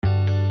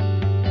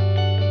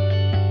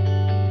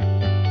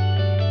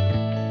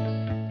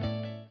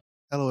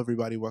Hello,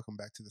 everybody. Welcome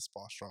back to the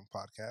Spa Strong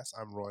podcast.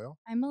 I'm Royal,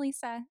 I'm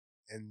Melissa.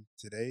 and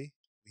today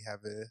we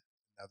have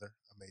another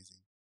amazing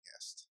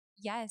guest.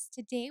 Yes,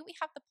 today we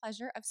have the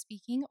pleasure of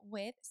speaking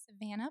with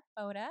Savanna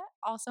Boda,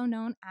 also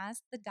known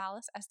as the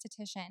Dallas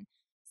Esthetician.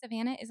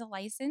 Savanna is a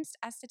licensed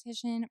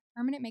esthetician,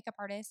 permanent makeup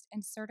artist,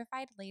 and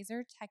certified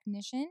laser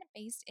technician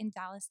based in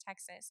Dallas,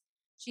 Texas.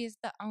 She is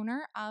the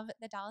owner of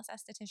the Dallas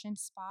Esthetician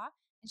Spa,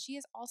 and she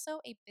is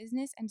also a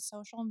business and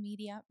social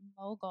media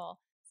mogul.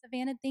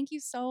 Savannah, thank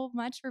you so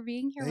much for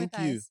being here with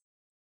Thank you. us.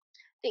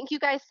 Thank you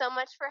guys so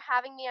much for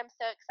having me. I'm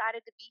so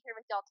excited to be here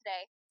with y'all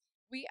today.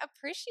 We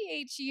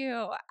appreciate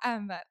you.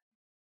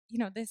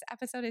 This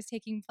episode is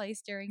taking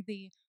place during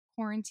the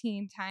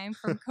quarantine time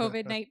from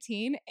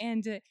COVID-19,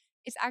 and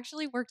it's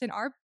actually worked in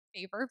our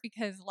favor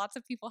because lots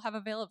of people have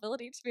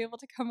availability to be able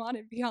to come on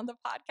and be on the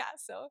podcast.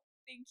 So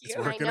thank It's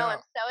you. I working know, I'm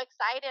out. so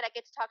excited. I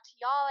get to talk to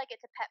y'all. I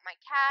get to pet my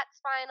cats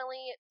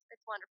finally.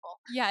 It's wonderful.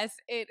 Yes,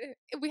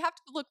 we have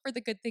to look for the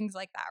good things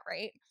like that,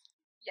 right?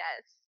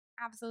 Yes.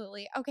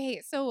 Absolutely. Okay,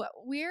 so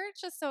we're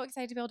just so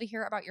excited to be able to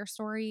hear about your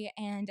story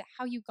and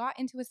how you got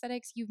into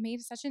aesthetics. You've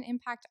made such an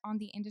impact on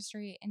the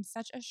industry in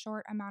such a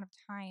short amount of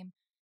time.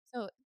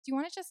 So, do you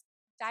want to just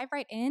dive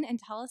right in and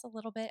tell us a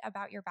little bit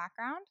about your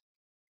background?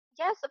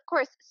 Yes, of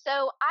course.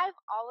 So I've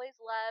always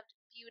loved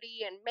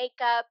beauty and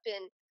makeup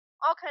and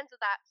all kinds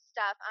of that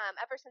stuff.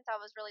 Ever since I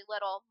was really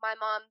little, my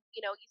mom,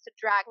 used to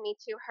drag me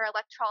to her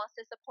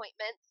electrolysis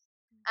appointments.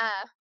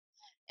 Uh,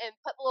 and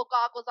put little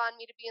goggles on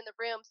me to be in the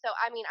room. So,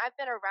 I mean, I've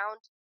been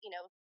around,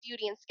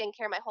 beauty and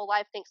skincare my whole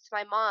life thanks to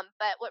my mom.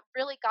 But what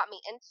really got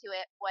me into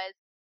it was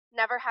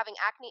never having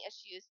acne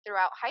issues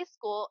throughout high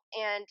school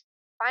and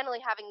finally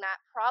having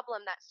that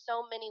problem that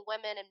so many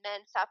women and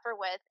men suffer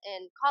with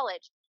in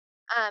college.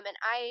 And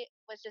I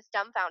was just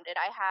dumbfounded.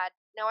 I had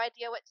no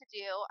idea what to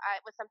do.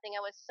 It was something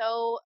I was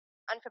so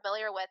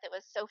unfamiliar with. It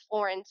was so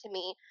foreign to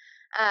me.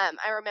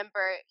 I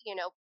remember,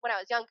 when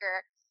I was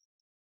younger,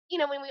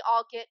 when we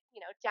all get,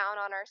 down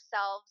on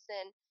ourselves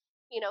and,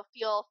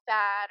 feel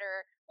fat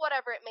or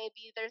whatever it may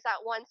be, there's that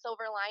one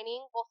silver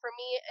lining. Well, for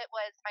me, it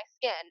was my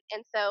skin.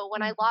 And so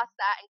when I Mhm. lost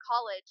that in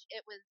college,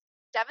 it was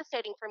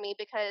devastating for me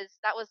because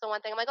that was the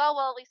one thing I'm like, oh,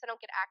 well, at least I don't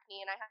get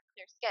acne and I have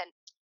clear skin.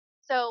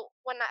 So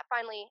when that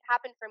finally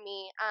happened for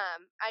me,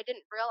 I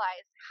didn't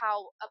realize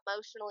how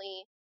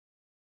emotionally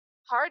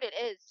hard it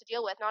is to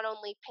deal with, not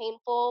only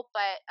painful,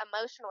 but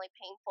emotionally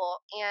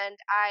painful. And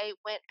I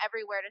went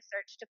everywhere to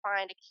search to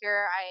find a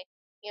cure. I,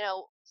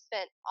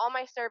 spent all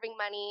my serving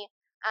money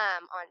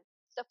on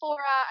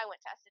Sephora. I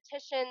went to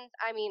estheticians.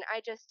 I mean,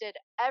 I just did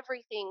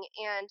everything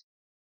and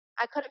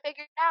I couldn't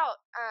figure it out.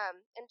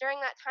 And during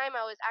that time,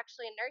 I was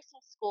actually in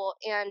nursing school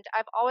and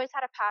I've always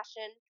had a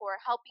passion for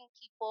helping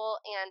people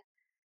and,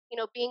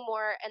 being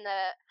more in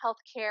the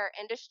healthcare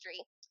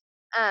industry.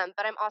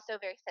 But I'm also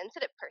a very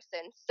sensitive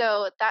person.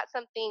 So that's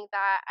something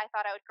that I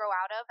thought I would grow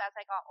out of as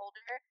I got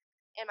older.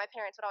 And my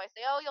parents would always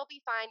say, oh, you'll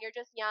be fine. You're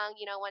just young.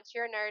 Once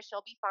you're a nurse,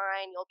 you'll be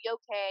fine. You'll be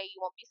okay. You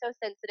won't be so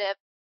sensitive.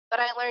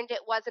 But I learned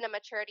it wasn't a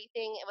maturity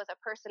thing, it was a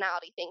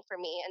personality thing for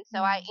me. And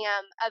so I Mm.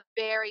 am a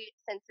very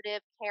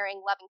sensitive,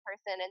 caring, loving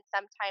person. And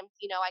sometimes,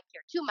 I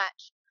care too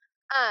much.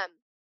 Um,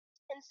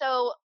 and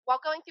so while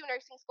going through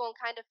nursing school and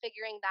kind of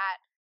figuring that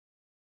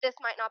this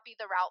might not be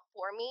the route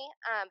for me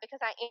because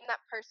I am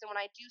that person. When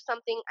I do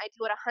something, I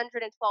do it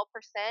 112%,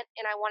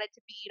 and I wanted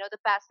to be, the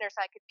best nurse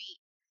I could be.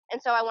 And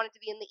so I wanted to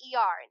be in the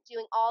ER and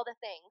doing all the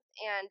things.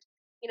 And,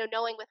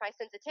 knowing with my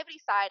sensitivity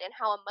side and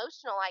how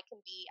emotional I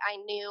can be, I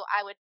knew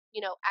I would,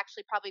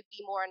 actually probably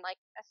be more in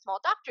like a small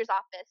doctor's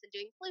office and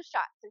doing flu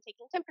shots and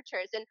taking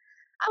temperatures. And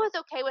I was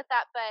okay with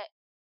that. But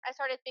I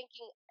started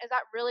thinking, is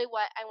that really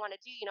what I want to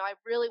do? I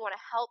really want to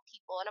help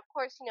people. And of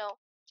course,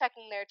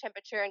 checking their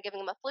temperature and giving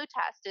them a flu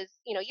test is,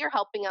 you're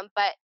helping them,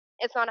 but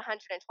it's not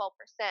 112%.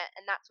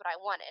 And that's what I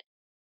wanted.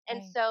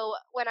 And Right. so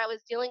when I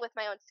was dealing with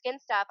my own skin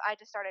stuff, I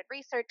just started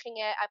researching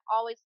it. I've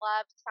always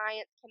loved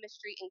science,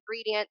 chemistry,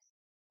 ingredients,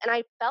 and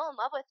I fell in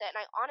love with it. And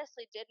I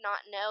honestly did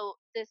not know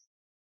this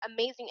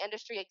amazing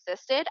industry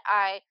existed.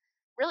 I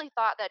really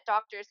thought that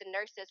doctors and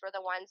nurses were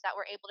the ones that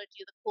were able to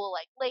do the cool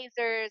like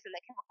lasers and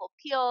the chemical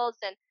peels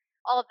and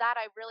all of that.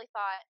 I really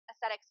thought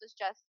aesthetics was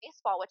just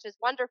baseball, which is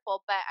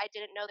wonderful, but I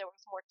didn't know there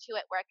was more to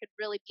it where I could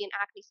really be an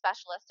acne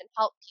specialist and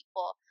help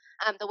people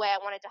the way I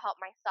wanted to help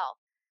myself.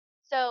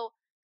 So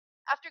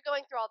after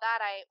going through all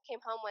that, I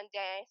came home one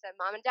day. I said,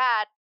 Mom and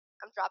Dad,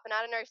 I'm dropping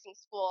out of nursing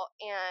school.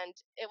 And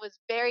it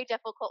was very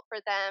difficult for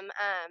them,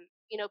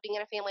 being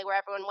in a family where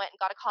everyone went and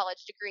got a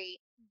college degree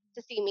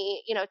to Mhm. see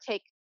me,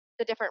 take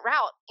the different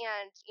route.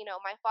 And,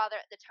 my father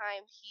at the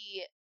time,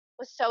 he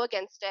was so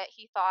against it.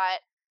 He thought,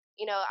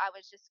 I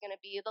was just going to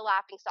be the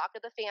laughing stock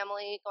of the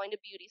family, going to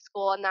beauty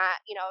school, and that,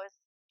 I was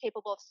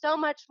capable of so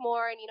much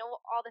more. And,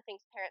 all the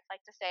things parents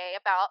like to say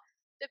about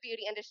the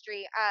beauty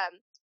industry.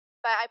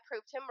 But I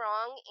proved him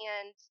wrong,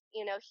 and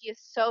he is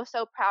so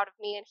so proud of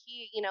me. And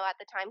he, at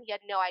the time, he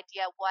had no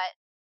idea what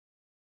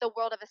the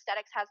world of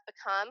aesthetics has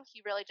become.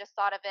 He really just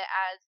thought of it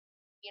as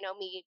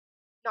me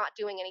not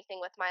doing anything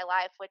with my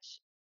life,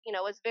 which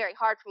was very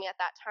hard for me at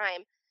that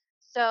time.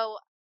 So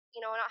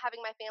not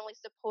having my family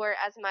support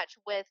as much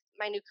with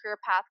my new career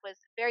path was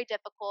very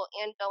difficult,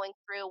 and going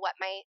through what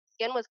my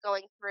skin was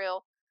going through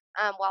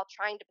while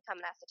trying to become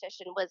an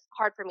esthetician was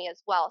hard for me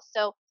as well.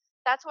 So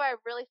that's where I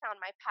really found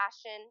my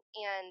passion,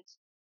 and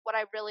what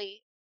I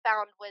really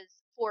found was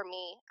for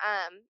me.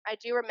 I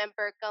do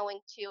remember going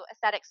to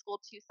aesthetic school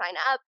to sign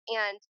up,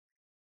 and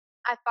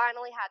I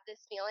finally had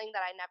this feeling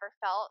that I never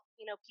felt.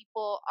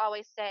 People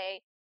always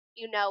say,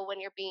 when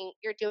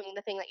you're doing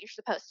the thing that you're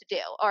supposed to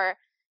do, or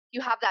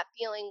you have that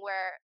feeling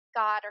where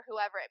God or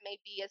whoever it may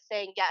be is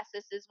saying, yes,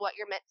 this is what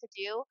you're meant to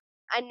do.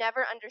 I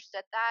never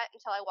understood that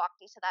until I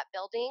walked into that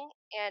building,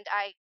 and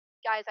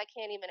guys, I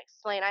can't even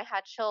explain. I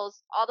had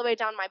chills all the way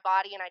down my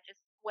body, and I just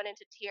went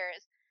into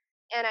tears.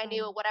 And I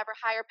knew Oh, whatever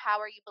higher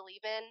power you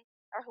believe in,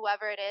 or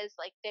whoever it is,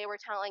 like, they were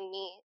telling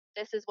me,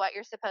 this is what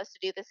you're supposed to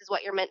do. This is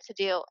what you're meant to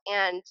do.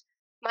 And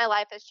my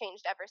life has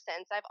changed ever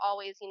since. I've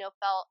always,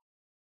 felt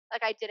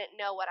like I didn't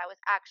know what I was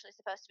actually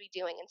supposed to be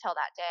doing until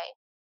that day.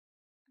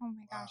 oh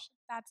my Wow. gosh,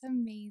 that's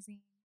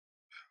amazing.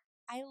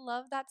 I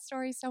love that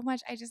story so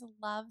much. I just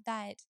love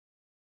that.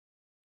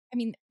 I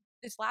mean,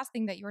 this last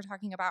thing that you were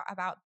talking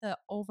about the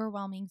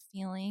overwhelming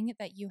feeling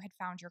that you had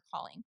found your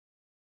calling.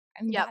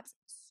 I mean, Yep. that's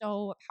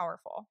so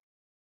powerful.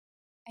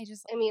 I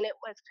just I mean, it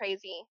was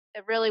crazy.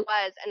 It really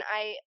was. And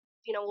I,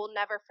 will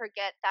never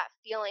forget that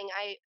feeling.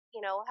 I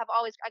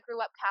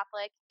grew up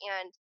Catholic,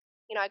 and,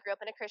 I grew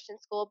up in a Christian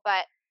school,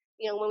 but,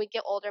 when we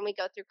get older and we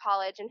go through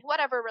college and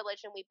whatever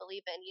religion we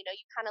believe in, you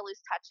kind of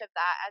lose touch of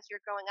that as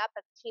you're growing up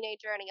as a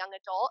teenager and a young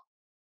adult.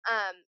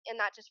 And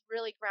that just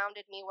really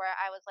grounded me, where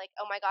I was like,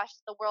 oh my gosh,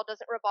 the world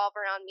doesn't revolve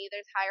around me.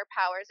 There's higher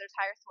powers, there's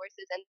higher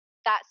sources. And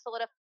that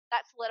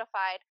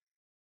solidified,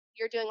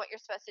 you're doing what you're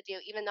supposed to do,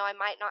 even though I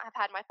might not have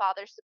had my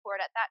father's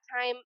support at that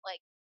time. Like,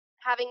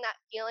 having that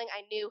feeling,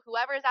 I knew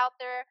whoever's out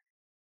there,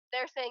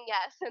 they're saying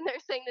yes, and they're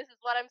saying this is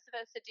what I'm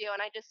supposed to do.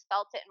 And I just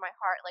felt it in my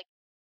heart, like,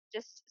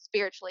 just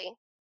spiritually.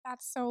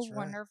 that's so That's right.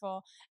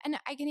 wonderful. And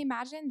I can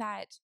imagine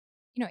that,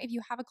 if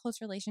you have a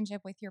close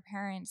relationship with your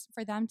parents,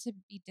 for them to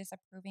be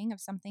disapproving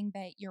of something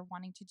that you're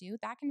wanting to do,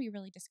 that can be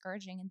really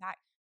discouraging and that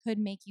could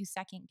make you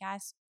second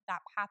guess that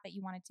path that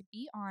you wanted to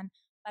be on.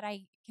 But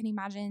I can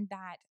imagine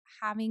that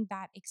having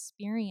that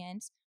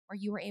experience where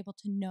you were able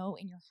to know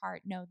in your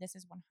heart, no, this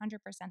is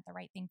 100% the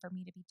right thing for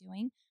me to be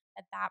doing,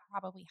 that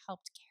probably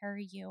helped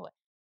carry you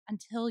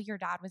until your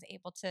dad was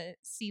able to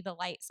see the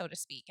light, so to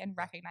speak, and Yeah.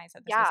 recognize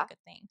that this was a Yeah.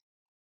 good thing.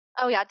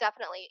 Oh yeah,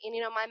 definitely. And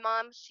my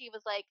mom, she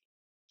was like,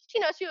 she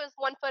was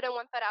one foot in,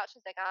 one foot out.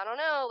 She's like, I don't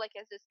know, like,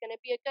 is this going to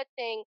be a good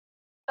thing?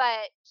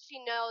 But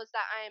she knows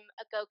that I'm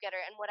a go getter,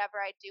 and whatever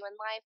I do in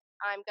life,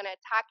 I'm going to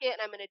attack it,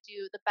 and I'm going to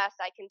do the best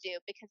I can do,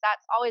 because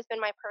that's always been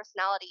my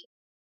personality.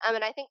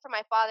 And I think for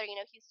my father,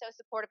 he's so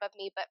supportive of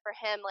me, but for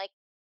him, like,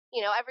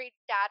 every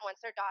dad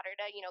wants their daughter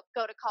to,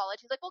 go to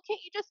college. He's like, well,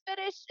 can't you just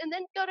finish and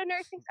then go to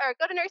nursing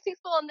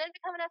school and then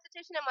become an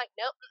esthetician? I'm like,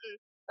 nope, mm-mm.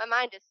 My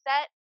mind is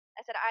set.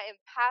 I said, I am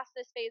past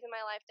this phase in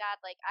my life, Dad.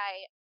 Like,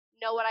 I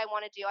know what I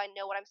want to do. I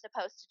know what I'm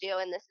supposed to do,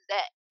 and this is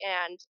it.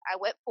 And I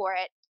went for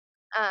it.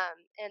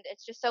 And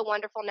it's just so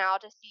wonderful now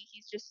to see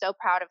he's just so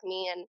proud of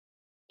me, and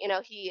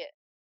he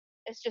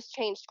it's just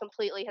changed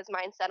completely his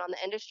mindset on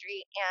the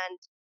industry. And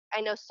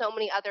I know so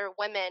many other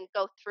women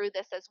go through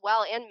this as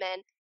well, and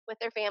men, with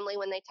their family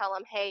when they tell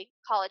them, hey,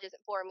 college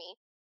isn't for me.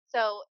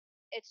 So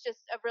it's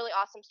just a really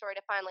awesome story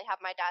to finally have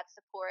my dad's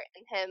support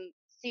and him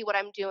see what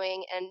I'm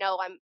doing and know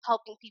I'm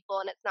helping people,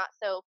 and it's not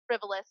so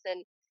frivolous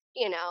and,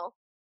 you know,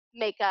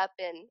 makeup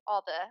and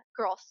all the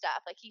girl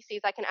stuff. Like, he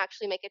sees I can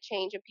actually make a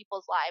change in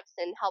people's lives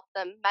and help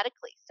them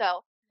medically.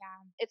 So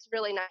Yeah. it's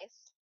really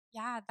nice.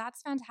 Yeah,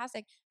 that's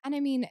fantastic. And I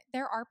mean,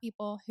 there are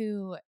people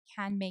who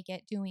can make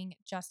it doing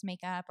just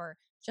makeup or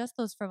just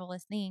those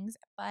frivolous things,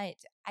 but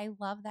I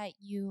love that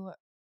you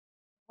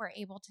were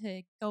able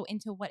to go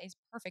into what is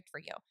perfect for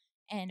you.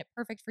 And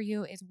perfect for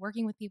you is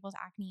working with people's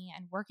acne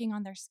and working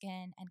on their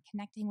skin and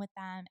connecting with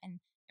them and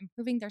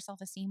improving their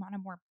self esteem on a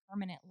more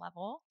permanent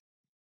level.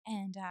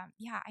 And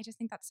yeah, I just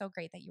think that's so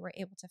great that you were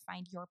able to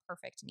find your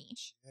perfect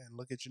niche. Yeah, and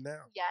look at you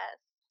now. Yes.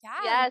 Yeah.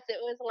 Yes,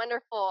 it was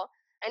wonderful.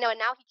 I know, and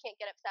now he can't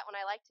get upset when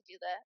I like to do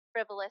the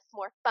frivolous,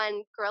 more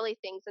fun, girly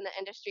things in the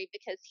industry,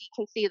 because he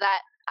can see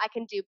that I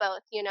can do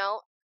both. And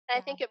I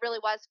Yeah. think it really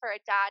was for a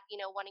dad, he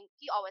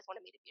always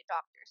wanted me to be a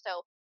doctor.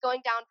 So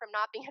going down from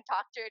not being a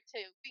doctor to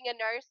being a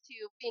nurse to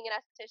being an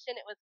esthetician,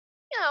 it was,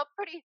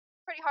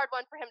 pretty hard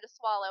one for him to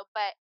swallow.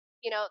 But,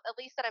 at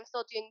least that I'm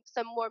still doing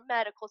some more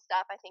medical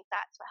stuff. I think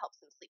that's what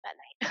helps him sleep at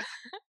night.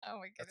 Oh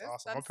my That's goodness.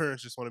 awesome. My That's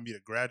parents just wanted me to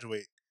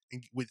graduate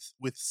and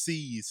with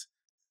C's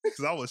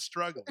because I was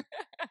struggling.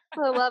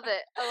 I love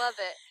it. I love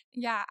it.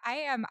 Yeah,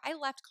 I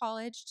left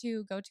college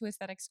to go to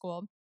aesthetic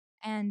school,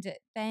 and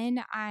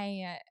then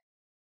I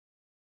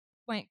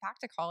went back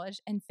to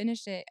college and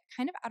finished it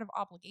kind of out of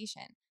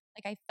obligation.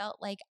 Like, I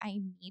felt like I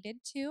needed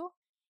to.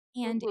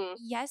 And Mhm.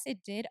 yes,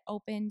 it did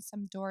open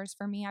some doors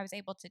for me. I was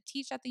able to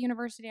teach at the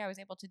university. I was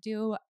able to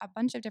do a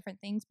bunch of different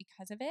things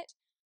because of it.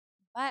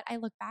 But I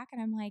look back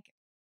and I'm like,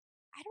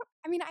 I don't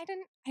I mean, I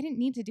didn't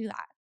need to do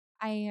that.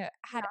 I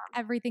had Yeah.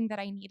 everything that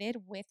I needed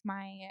with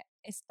my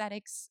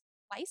aesthetics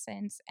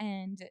license,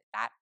 and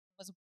that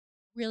was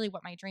really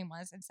what my dream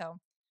was. And so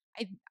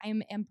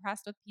I'm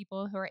impressed with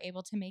people who are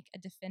able to make a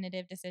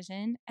definitive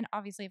decision. And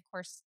obviously, of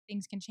course,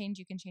 things can change.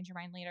 You can change your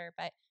mind later,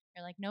 but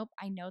you're like, nope,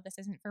 I know this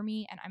isn't for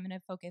me, and I'm going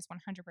to focus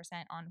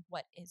 100% on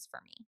what is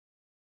for me.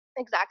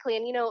 Exactly.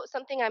 And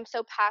something I'm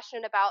so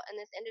passionate about in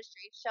this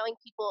industry is showing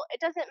people it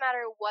doesn't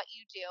matter what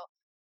you do.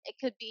 It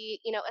could be,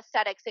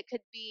 aesthetics. It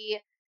could be,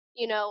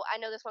 I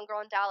know this one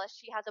girl in Dallas,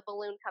 she has a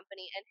balloon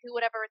company, and who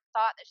would ever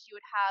thought that she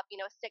would have,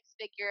 a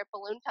six-figure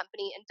balloon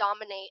company and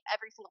dominate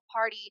every single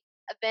party,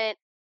 event,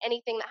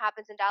 anything that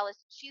happens in Dallas,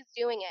 she's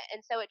doing it.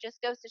 And so it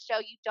just goes to show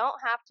you don't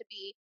have to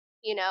be,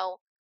 you know,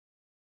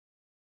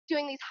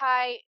 doing these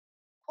high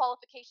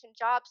qualification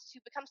jobs to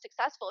become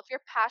successful. If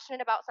you're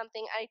passionate about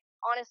something, I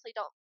honestly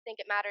don't think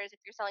it matters if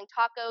you're selling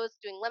tacos,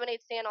 doing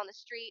lemonade stand on the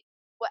street,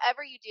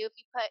 whatever you do, if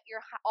you put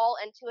your all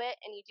into it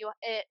and you do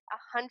it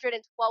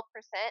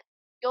 112%,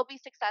 you'll be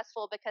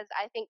successful because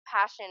I think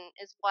passion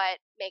is what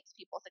makes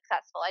people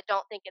successful. I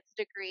don't think it's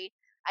degree.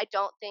 I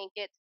don't think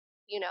it's,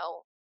 you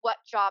know, what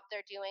job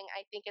they're doing.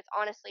 I think it's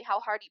honestly how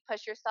hard you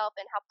push yourself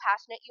and how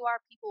passionate you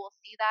are. People will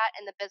see that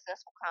and the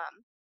business will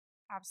come.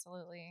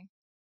 Absolutely.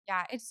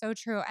 Yeah, it's so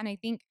true. And I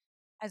think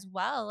as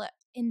well,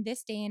 in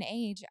this day and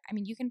age, I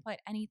mean, you can put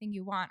anything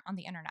you want on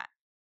the internet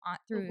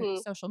through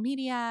Mhm. social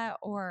media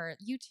or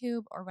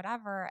YouTube or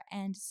whatever.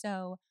 And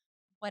so,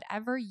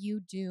 whatever you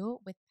do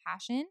with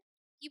passion,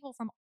 people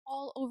from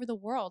all over the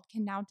world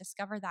can now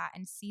discover that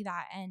and see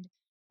that and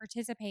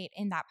participate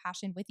in that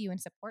passion with you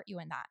and support you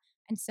in that.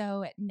 And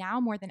so, now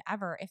more than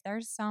ever, if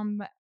there's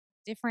some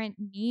different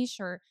niche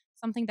or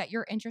something that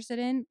you're interested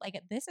in,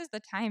 like this is the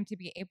time to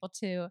be able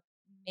to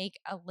make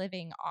a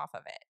living off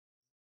of it.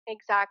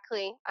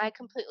 Exactly. I Mhm.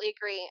 completely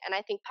agree, and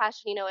I think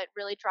passion, it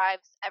really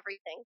drives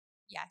everything.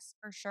 Yes,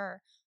 for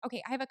sure.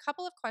 Okay, I have a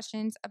couple of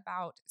questions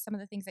about some of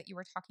the things that you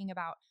were talking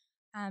about.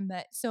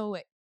 So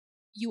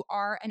you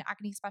are an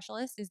acne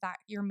specialist. Is that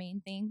your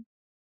main thing?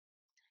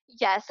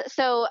 Yes,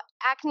 so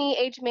acne,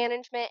 age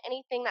management,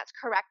 anything that's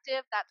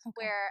corrective, that's Okay.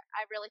 where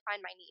I really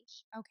find my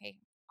niche. Okay.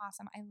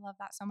 Awesome. I love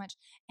that so much.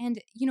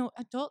 And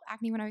adult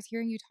acne, when I was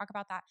hearing you talk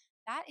about that,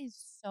 that is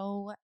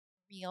so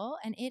real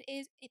and it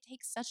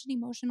takes such an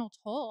emotional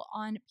toll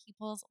on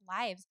people's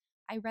lives.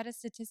 I read a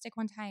statistic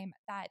one time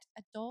that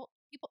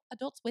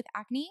adults with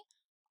acne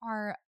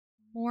are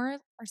are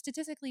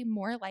statistically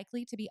more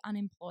likely to be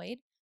unemployed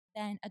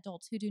than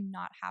adults who do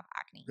not have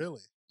acne.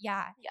 Really?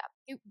 Yeah, Yeah,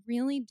 it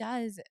really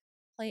does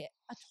play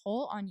a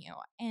toll on you,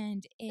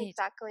 and it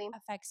exactly.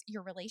 affects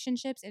your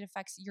relationships, it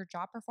affects your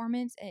job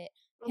performance, it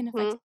can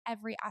affect Mhm.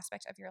 every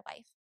aspect of your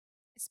life.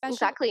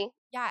 Especially Exactly.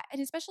 yeah,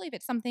 and especially if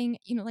it's something,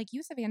 like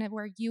you, Savannah,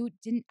 where you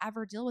didn't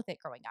ever deal with it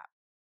growing up.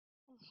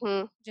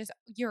 Mhm. Just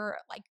you're,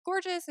 like,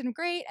 gorgeous and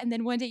great, and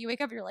then one day you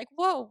wake up, you're like,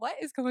 "Whoa,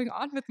 what is going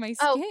on with my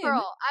Oh, skin?"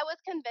 girl, I was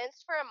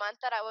convinced for a month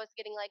that I was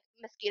getting, like,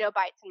 mosquito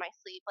bites in my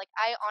sleep. Like,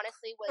 I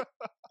honestly was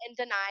in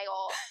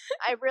denial.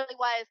 I really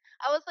was.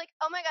 I was like,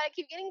 "Oh my god, I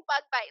keep getting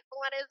bug bites.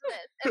 What is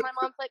this?" And my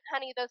mom's like,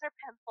 "Honey, those are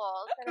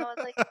pimples." And I was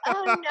like,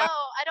 "Oh, no,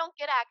 I don't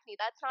get acne.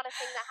 That's not a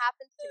thing that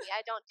happens to me.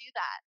 I don't do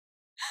that."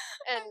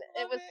 And I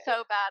it love was it.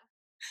 so bad.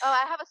 Oh,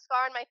 I have a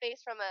scar on my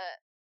face from a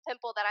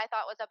pimple that I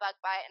thought was a bug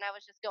bite, and I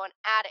was just going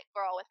at it,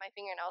 girl, with my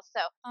fingernails.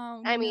 So,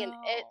 Oh, I mean,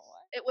 no.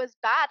 it was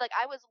bad. Like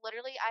I was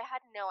literally, I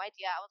had no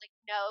idea. I was like,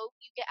 no,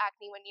 you get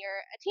acne when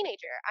you're a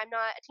teenager. I'm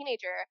not a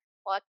teenager.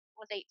 Well, I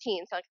was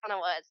 18, so I kind of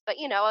was, but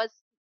I was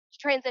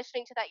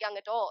transitioning to that young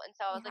adult, and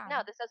so I was like, Yeah,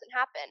 no, this doesn't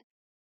happen.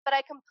 But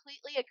I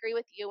completely agree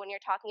with you when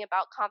you're talking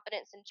about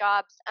confidence in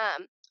jobs.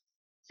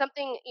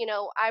 Something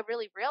I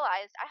really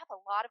realized I have a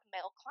lot of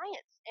male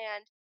clients,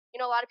 and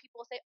a lot of people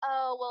will say,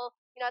 oh well,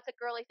 it's a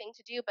girly thing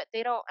to do, but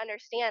they don't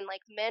understand,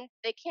 like, men,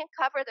 they can't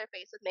cover their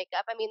face with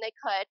makeup. I mean, they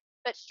could,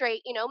 but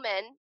straight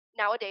men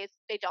nowadays,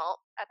 they don't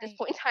at this right.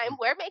 point in time Mm,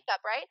 wear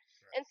makeup, right? right.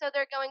 And so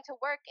they're going to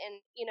work,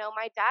 and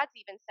my dad's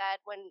even said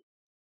when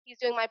he's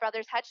doing my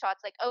brother's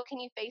headshots, like, oh, can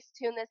you face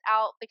tune this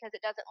out because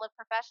it doesn't look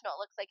professional, it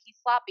looks like he's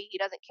sloppy, he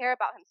doesn't care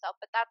about himself.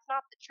 But that's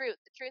not the truth.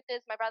 The truth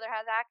is my brother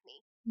has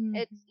acne.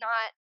 It's Mhm.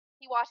 not,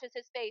 he washes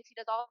his face, he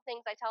does all the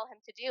things I tell him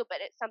to do,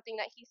 but it's something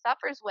that he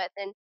suffers with.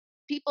 And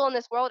people in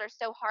this world are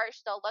so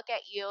harsh. They'll look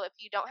at you if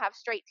you don't have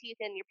straight teeth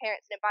and your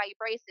parents didn't buy you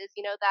braces,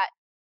 that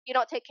you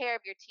don't take care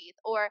of your teeth,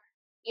 or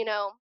you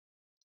know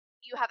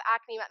you have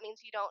acne, that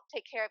means you don't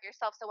take care of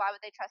yourself. So why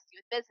would they trust you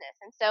with business?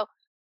 And so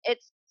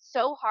it's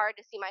so hard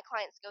to see my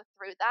clients go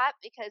through that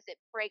because it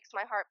breaks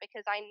my heart,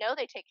 because I know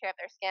they take care of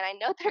their skin. I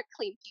know they're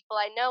clean people.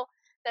 I know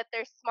that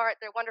they're smart,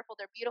 they're wonderful,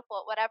 they're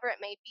beautiful, whatever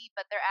it may be,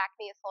 but their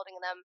acne is holding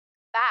them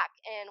back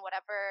in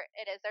whatever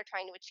it is they're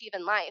trying to achieve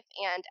in life.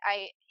 And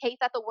I hate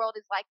that the world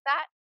is like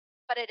that,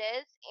 but it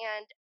is.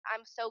 And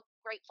I'm so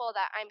grateful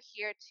that I'm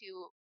here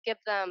to give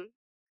them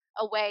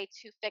a way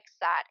to fix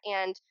that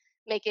and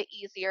make it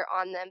easier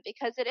on them,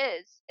 because it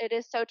is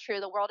so true.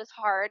 The world is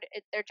hard.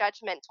 They're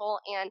judgmental,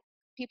 and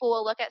people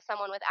will look at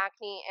someone with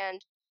acne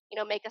and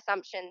make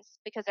assumptions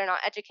because they're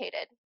not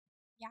educated.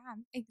 Yeah,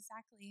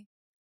 exactly.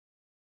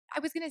 I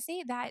was gonna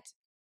say that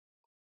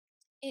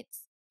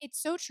it's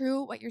so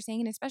true what you're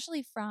saying, and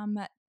especially from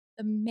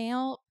the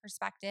male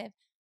perspective,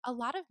 a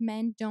lot of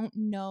men don't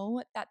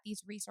know that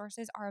these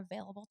resources are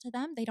available to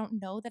them. They don't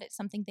know that it's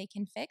something they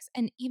can fix.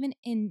 And even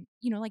in,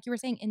 like you were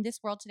saying, in this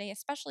world today,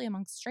 especially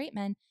amongst straight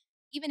men,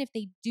 even if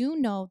they do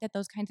know that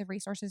those kinds of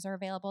resources are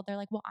available, they're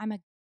like, well, I'm a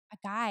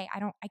guy. I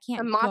A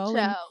can't go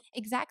and macho.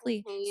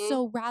 exactly. Mhm.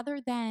 So rather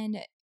than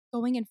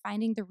going and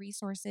finding the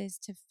resources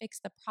to fix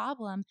the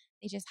problem,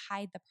 they just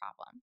hide the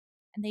problem.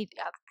 And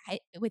Yep.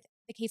 with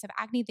the case of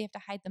acne, they have to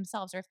hide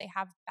themselves, or if they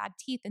have bad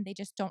teeth and they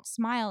just don't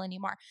smile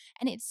anymore.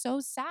 And it's so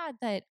sad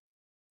that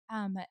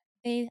um,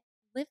 they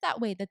live that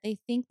way, that they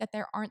think that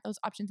there aren't those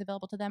options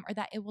available to them, or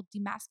that it will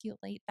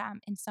demasculate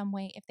them in some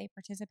way if they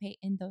participate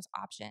in those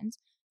options.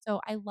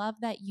 So I love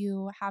that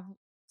you have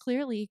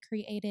clearly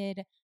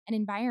created an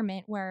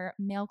environment where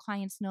male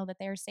clients know that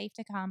they're safe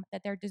to come,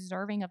 that they're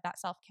deserving of that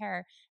self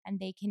care, and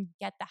they can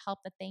get the help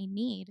that they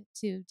need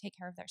to take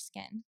care of their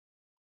skin.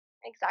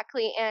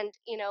 Exactly, and,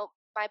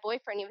 my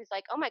boyfriend, he was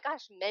like, "Oh my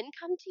gosh, men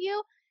come to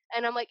you?"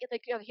 And I'm like, "Are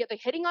they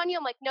hitting on you?"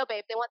 I'm like, "No,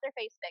 babe, they want their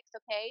face fixed,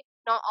 okay?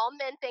 Not all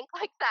men think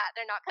like that.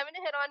 They're not coming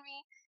to hit on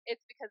me.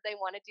 It's because they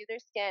wanna do their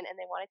skin and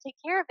they wanna take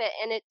care of it."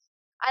 And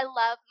I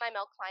love my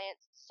male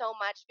clients so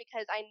much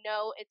because I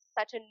know it's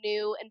such a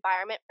new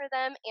environment for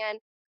them,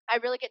 and I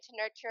really get to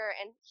nurture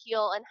and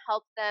heal and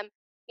help them,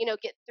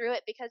 get through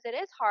it because it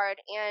is hard.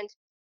 And,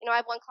 I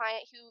have one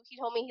client who he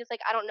told me, he's like,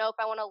 "I don't know if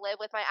I wanna live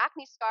with my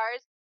acne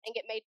scars and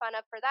get made fun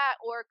of for that,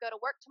 or go to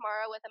work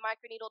tomorrow with a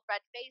microneedled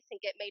red face and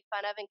get made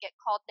fun of and get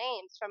called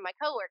names from my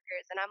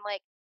coworkers." And I'm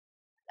like,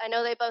 I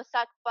know they both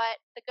suck, but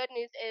the good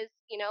news is,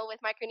 with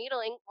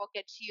microneedling, we'll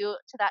get you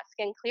to that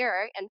skin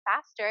clearer and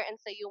faster, and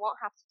so you won't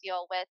have to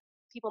deal with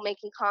people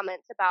making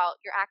comments about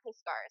your acne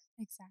scars.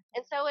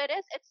 And Exactly. so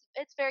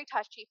it's very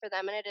touchy for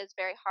them, and it is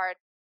very hard.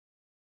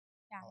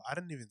 Yeah. Oh, I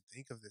didn't even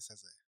think of this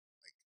as a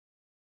like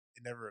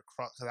it never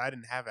crossed because I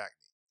didn't have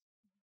acne.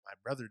 My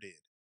brother did.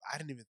 I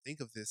didn't even think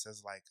of this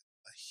as like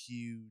a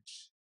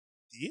huge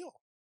deal,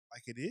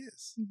 like it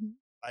is. Hmm.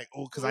 Like,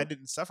 oh, because I Mhm.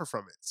 didn't suffer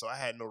from it, so I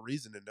had no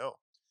reason to know.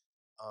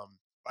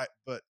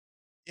 But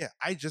yeah,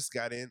 I just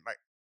got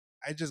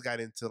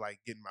into like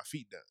getting my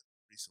feet done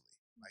recently.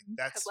 Like Hmm.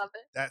 I love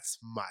it. that's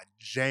my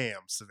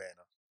jam,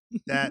 Savannah.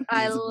 That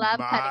I is love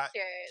my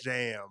pedicures.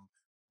 jam.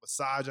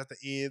 Massage at the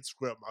end,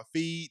 scrub my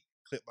feet,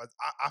 clip my.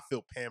 I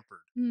feel pampered.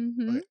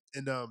 Okay, Hmm.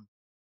 and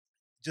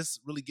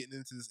just really getting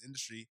into this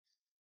industry,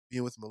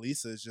 being with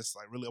Melissa is just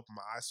like really opened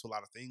my eyes to a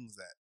lot of things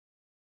that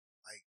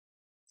like,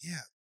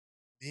 yeah,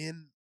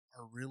 men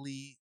are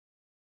really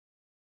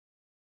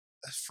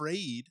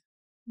afraid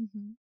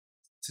Hmm.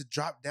 to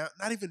drop down,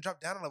 not even drop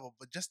down a level,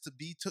 but just to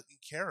be taken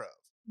care of.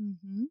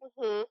 Hmm.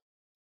 Mhm.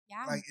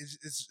 Yeah. Like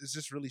it's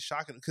just really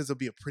shocking because it'll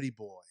be a pretty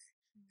boy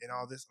and Mhm.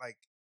 all this. Like,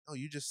 no,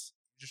 you're just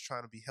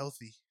trying to be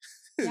healthy.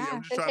 Yeah.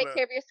 I'm just And trying take to,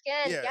 care of your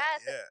skin. yeah,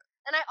 Yes. yeah.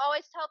 And I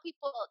always tell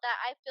people that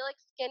I feel like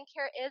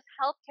skincare is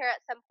healthcare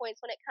at some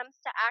points when it comes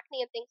to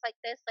acne and things like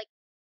this. Like,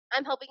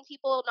 I'm helping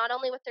people not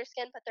only with their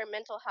skin but their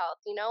mental health.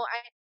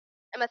 I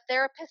am a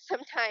therapist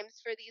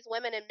sometimes for these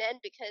women and men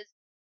because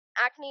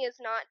acne is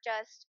not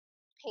just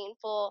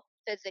painful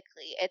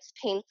physically, it's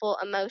painful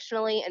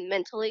emotionally and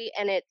mentally,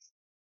 and it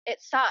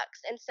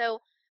sucks. And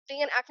so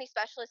being an acne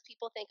specialist,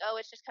 people think, oh,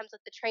 it just comes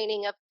with the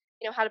training of,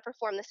 how to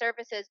perform the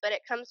services, but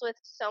it comes with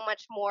so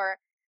much more.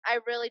 I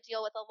really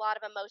deal with a lot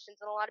of emotions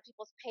and a lot of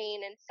people's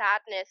pain and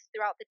sadness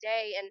throughout the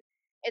day, and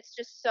it's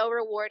just so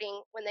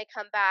rewarding when they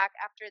come back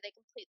after they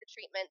complete the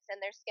treatments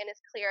and their skin is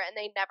clear and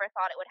they never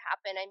thought it would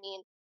happen. I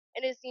mean,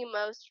 it is the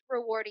most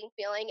rewarding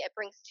feeling. It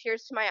brings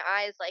tears to my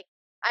eyes. Like,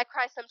 I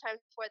cry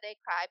sometimes before they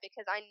cry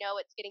because I know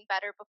it's getting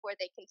better before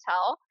they can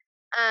tell.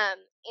 And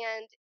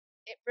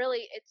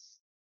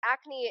it's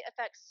acne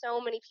affects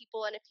so many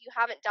people, and if you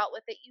haven't dealt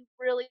with it, you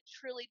really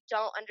truly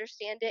don't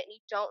understand it, and you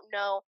don't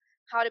know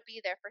how to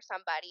be there for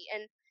somebody.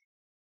 And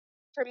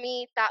for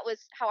me, that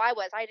was how I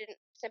was. I didn't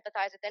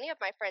sympathize with any of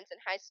my friends in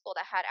high school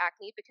that had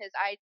acne because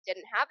I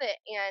didn't have it.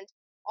 And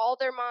all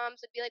their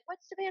moms would be like,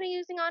 "What's Savannah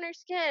using on her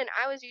skin?"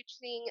 I was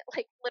using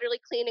like literally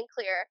clean and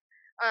clear,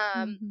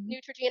 Mhm.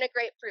 Neutrogena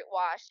grapefruit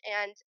wash,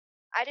 and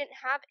I didn't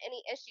have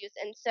any issues.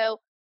 And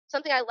so,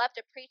 something I love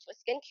to preach with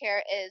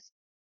skincare is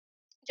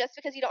just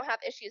because you don't have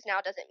issues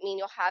now doesn't mean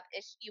you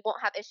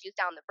won't have issues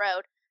down the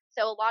road.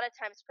 So a lot of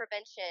times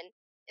prevention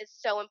is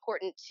so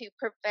important to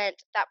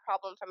prevent that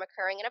problem from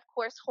occurring. And of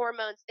course,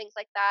 hormones, things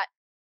like that,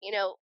 you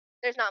know,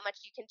 there's not much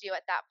you can do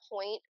at that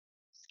point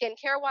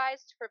skincare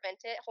wise to prevent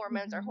it.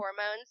 Hormones are Mhm.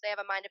 hormones. They have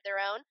a mind of their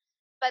own.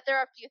 But there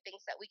are a few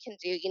things that we can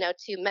do,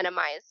 to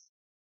minimize,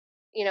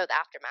 the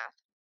aftermath.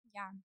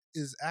 Yeah.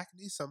 Is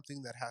acne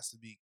something that has to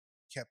be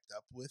kept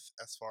up with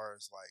as far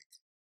as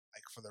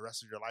like for the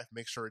rest of your life?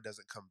 Make sure it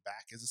doesn't come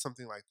back. Is it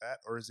something like that,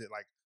 or is it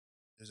like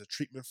there's a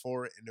treatment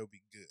for it and it'll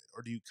be good?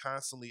 Or do you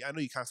constantly? I know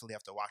you constantly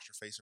have to wash your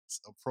face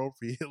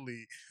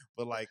appropriately,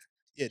 but like,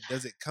 yeah,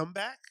 does it come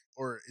back,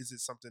 or is it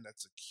something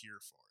that's a cure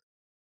for it?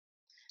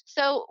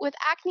 So with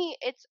acne,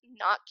 it's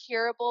not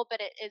curable,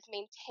 but it is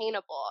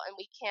maintainable, and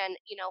we can,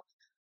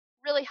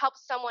 really help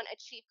someone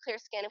achieve clear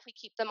skin if we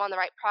keep them on the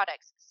right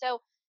products.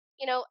 So,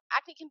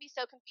 acne can be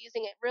so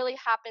confusing. It really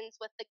happens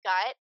with the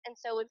gut. And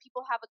so when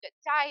people have a good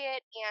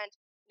diet and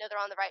they're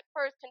on the right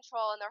birth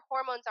control and their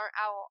hormones aren't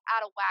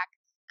out of whack,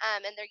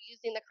 and they're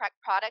using the correct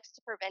products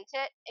to prevent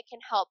it, it can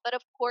help. But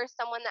of course,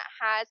 someone that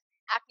has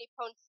acne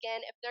prone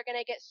skin, if they're going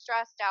to get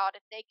stressed out,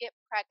 if they get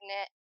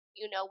pregnant,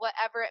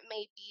 whatever it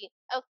may be,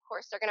 of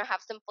course, they're going to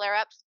have some flare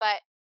ups.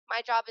 But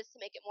my job is to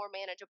make it more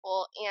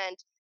manageable and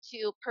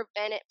to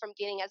prevent it from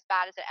getting as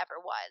bad as it ever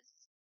was.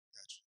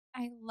 Gotcha.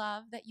 I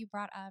love that you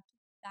brought up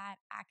that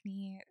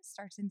acne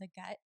starts in the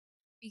gut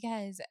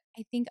because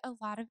I think a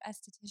lot of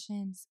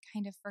estheticians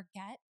kind of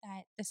forget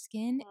that the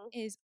skin Mhm.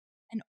 is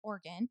an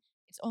organ.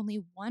 It's only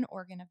one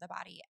organ of the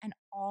body, and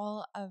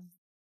all of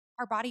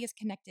our body is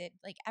connected.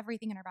 Like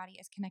everything in our body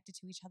is connected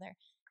to each other.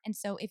 And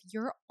so if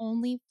you're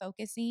only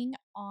focusing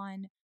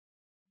on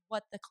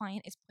what the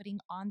client is putting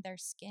on their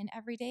skin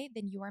every day,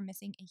 then you are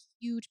missing a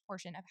huge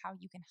portion of how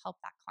you can help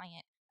that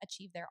client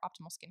achieve their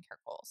optimal skincare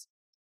goals.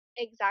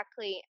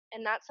 Exactly.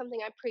 And that's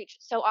something I preach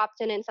so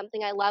often and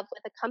something I love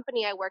with the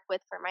company I work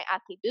with for my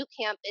acne boot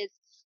camp is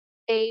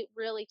they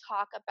really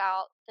talk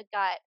about the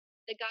gut.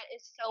 The gut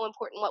is so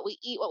important. What we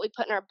eat, what we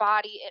put in our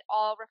body, it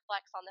all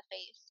reflects on the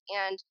face.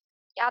 And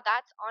yeah,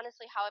 that's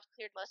honestly how I've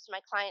cleared most of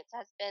my clients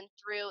has been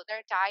through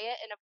their diet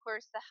and of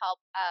course the help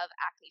of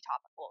acne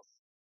topicals.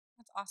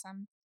 That's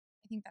awesome.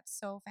 I think that's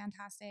so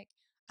fantastic.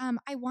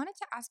 I wanted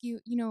to ask you,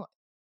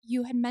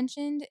 you had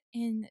mentioned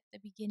in the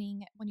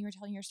beginning when you were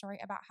telling your story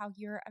about how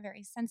you're a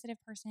very sensitive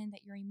person,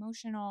 that you're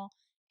emotional,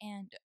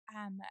 and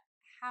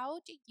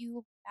how do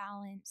you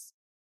balance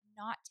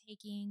not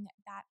taking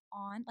that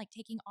on, like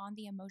taking on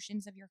the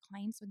emotions of your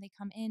clients when they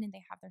come in and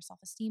they have their self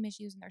esteem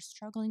issues and they're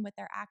struggling with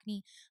their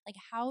acne? Like,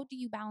 how do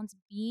you balance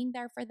being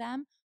there for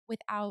them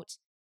without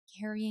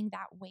carrying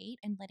that weight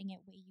and letting it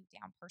weigh you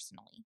down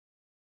personally?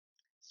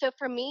 So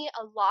for me,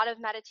 a lot of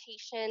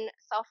meditation,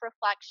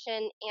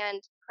 self-reflection,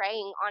 and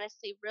praying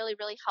honestly really,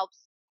 really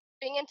helps.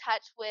 Being in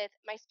touch with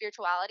my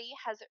spirituality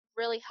has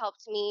really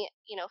helped me,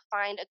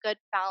 find a good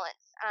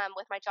balance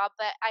with my job.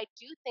 But I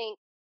do think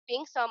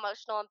being so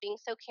emotional and being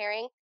so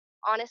caring,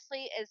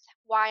 honestly, is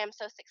why I'm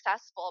so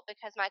successful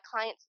because my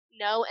clients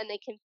know and they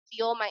can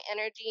feel my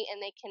energy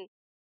and they can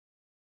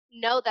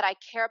know that I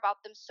care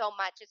about them so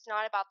much. It's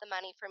not about the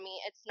money for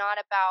me. It's not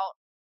about,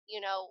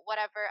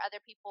 whatever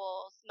other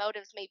people's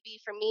motives may be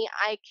for me.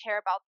 I care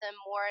about them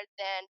more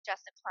than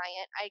just a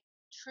client. I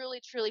truly,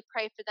 truly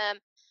pray for them.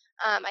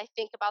 I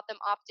think about them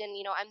often.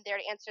 I'm there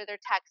to answer their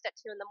texts at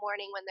 2 in the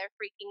morning when they're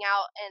freaking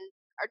out and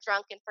are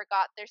drunk and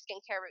forgot their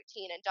skincare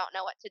routine and don't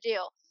know what to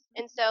do.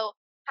 And so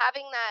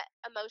having that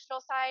emotional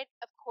side,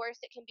 of course,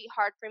 it can be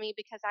hard for me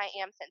because I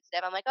am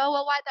sensitive. I'm like, oh,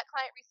 well, why'd that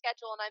client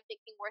reschedule? And I'm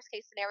thinking worst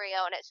case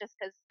scenario, and it's just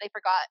because they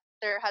forgot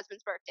their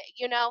husband's birthday.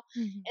 And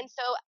Mhm.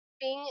 so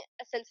being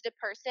a sensitive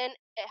person,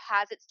 it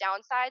has its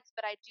downsides,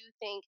 but I do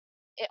think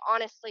it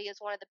honestly is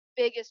one of the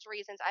biggest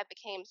reasons I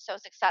became so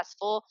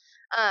successful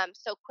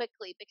so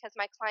quickly because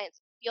my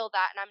clients feel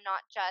that, and I'm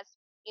not just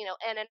in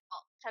and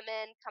out, come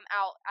in, come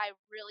out. I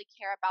really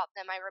care about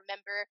them. I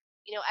remember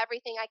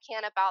everything I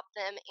can about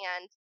them,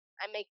 and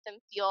I make them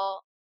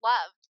feel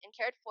loved and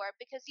cared for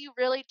because you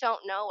really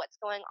don't know what's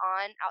going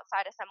on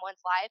outside of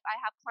someone's life. I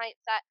have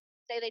clients that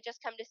say they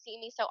just come to see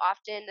me so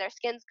often. Their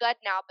skin's good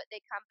now, but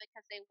they come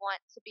because they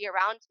want to be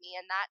around me.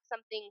 And that's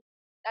something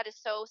that is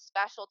so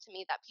special to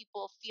me that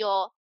people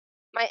feel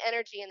my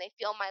energy and they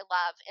feel my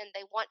love and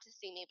they want to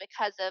see me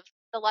because of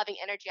the loving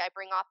energy I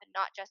bring off and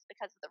not just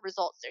because of the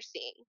results they're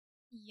seeing.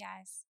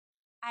 Yes.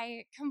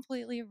 I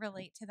completely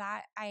relate to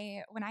that.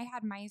 When I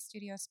had my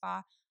studio spa,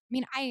 I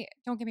mean, I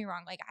don't get me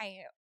wrong, like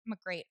I am a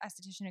great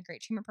esthetician, a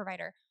great treatment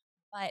provider,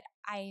 but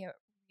I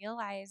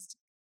realized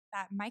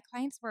that my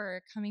clients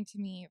were coming to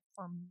me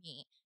for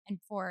me and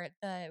for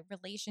the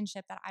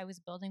relationship that I was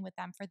building with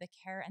them, for the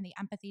care and the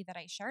empathy that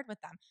I shared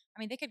with them. I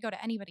mean, they could go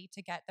to anybody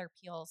to get their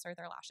peels or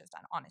their lashes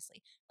done,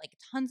 honestly. Like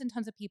tons and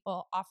tons of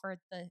people offer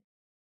the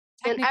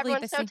And technically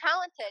the everyone's so same.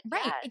 talented.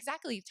 Right, Yes.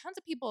 exactly. Tons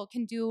of people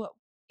can do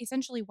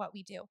essentially what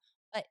we do,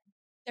 but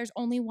there's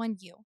only one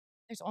you.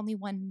 There's only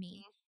one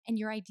me. Mhm. And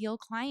your ideal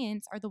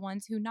clients are the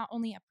ones who not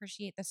only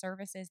appreciate the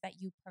services that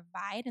you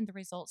provide and the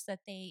results that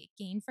they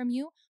gain from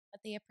you,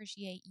 but they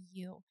appreciate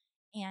you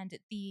and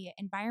the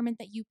environment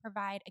that you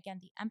provide, again,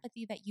 the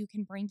empathy that you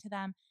can bring to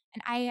them.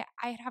 And I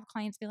have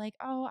clients be like,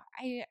 "Oh,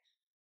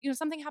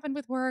 something happened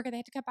with work and they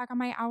had to cut back on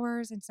my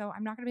hours. And so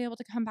I'm not going to be able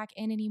to come back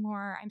in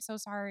anymore. I'm so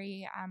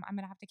sorry. I'm going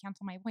to have to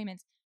cancel my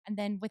appointments." And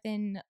then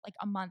within like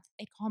a month,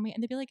 they'd call me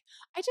and they'd be like,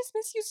 "I just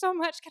miss you so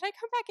much. Can I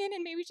come back in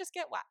and maybe just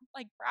get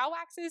like brow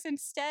waxes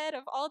instead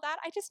of all that?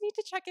 I just need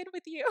to check in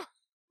with you." I'm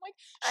like,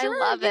 I "Sure,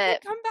 love you can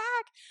it. come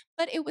back."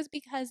 But it was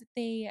because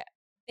they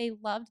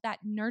loved that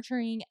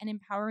nurturing and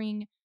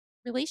empowering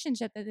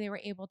relationship that they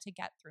were able to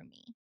get through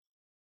me.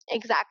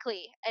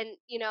 Exactly. And,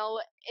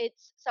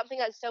 it's something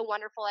that's so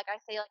wonderful. Like I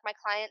say, like my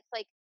clients,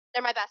 like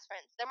they're my best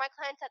friends. They're my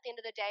clients at the end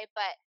of the day,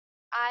 but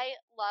I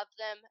love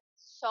them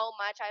so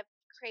much. I've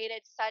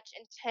created such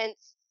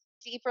intense,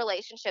 deep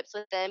relationships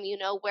with them,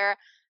 where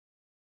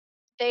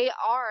they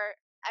are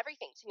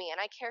everything to me and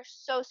I care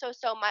so, so,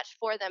 so much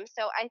for them.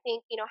 So I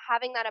think,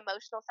 having that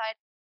emotional side,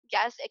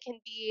 yes, it can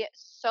be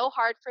so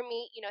hard for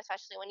me,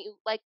 especially when you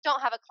like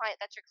don't have a client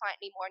that's your client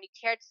anymore and you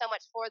cared so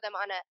much for them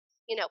on a,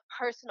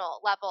 personal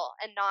level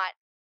and not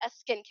a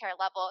skincare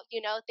level,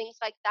 things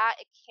like that.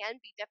 It can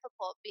be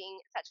difficult being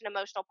such an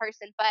emotional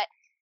person, but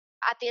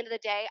at the end of the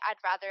day, I'd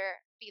rather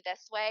be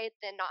this way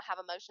than not have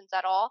emotions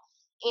at all.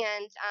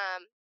 And,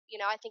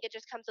 I think it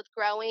just comes with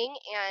growing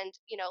and,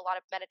 a lot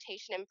of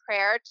meditation and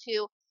prayer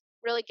to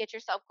really get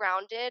yourself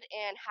grounded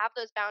and have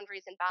those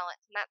boundaries and balance.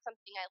 And that's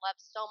something I love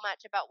so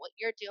much about what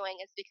you're doing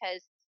is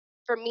because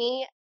for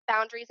me,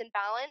 boundaries and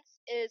balance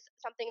is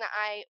something that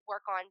I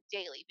work on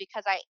daily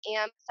because I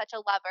am such a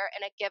lover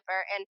and a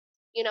giver. And,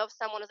 if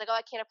someone was like, oh,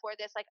 I can't afford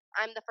this, like,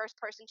 I'm the first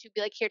person to be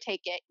like, here,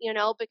 take it,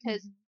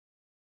 because Mhm.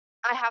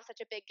 I have such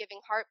a big giving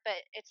heart,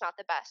 but it's not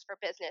the best for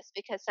business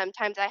because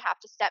sometimes I have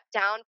to step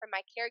down from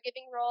my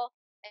caregiving role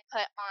and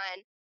put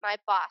on my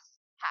boss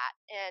hat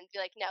and be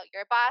like, no,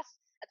 you're a boss.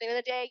 At the end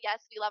of the day,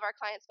 yes, we love our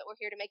clients, but we're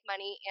here to make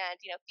money and,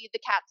 feed the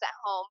cats at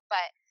home.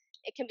 But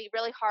it can be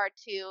really hard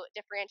to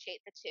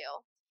differentiate the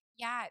two.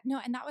 Yeah, no,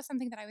 and that was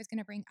something that I was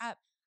gonna bring up.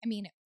 I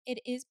mean, it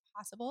is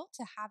possible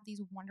to have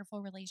these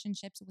wonderful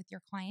relationships with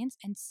your clients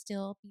and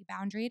still be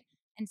boundaried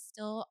and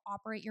still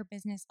operate your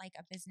business like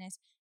a business.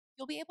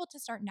 You'll be able to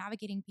start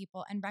navigating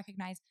people and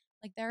recognize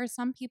like there are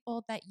some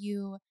people that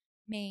you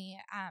may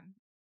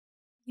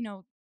you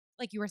know,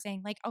 like you were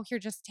saying, like, "Oh, here,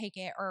 just take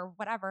it," or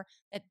whatever,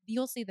 that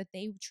you'll see that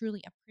they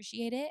truly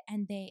appreciate it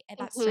and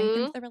that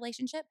strengthens Mhm. the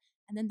relationship.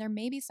 And then there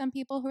may be some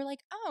people who are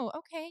like, "Oh,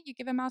 okay, you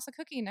give a mouse a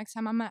cookie. Next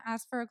time I'm gonna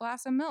ask for a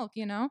glass of milk,"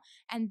 you know?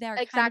 And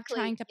they're kind of Exactly.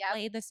 trying to Yep.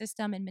 play the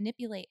system and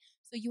manipulate.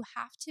 So you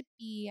have to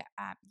be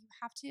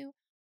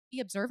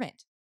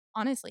observant,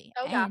 honestly,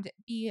 Oh yeah, and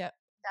be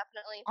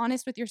definitely.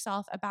 honest with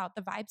yourself about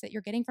the vibes that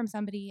you're getting from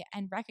somebody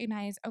and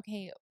recognize,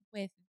 okay,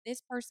 with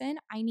this person,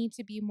 I need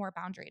to be more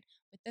boundaried.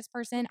 With this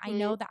person, I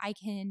know Mhm. that I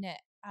can,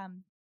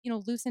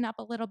 loosen up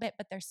a little bit,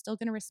 but they're still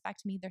going to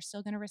respect me. They're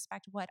still going to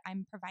respect what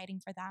I'm providing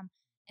for them.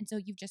 And so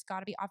you've just got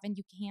to be often.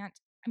 You can't,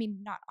 I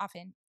mean, not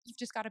often. You've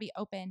just got to be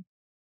open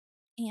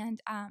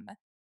and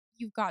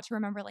you've got to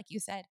remember, like you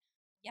said,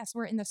 yes,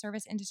 we're in the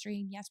service industry.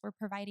 And yes, we're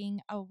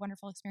providing a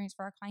wonderful experience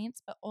for our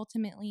clients, but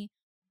ultimately,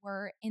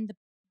 we're in the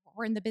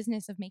we're in the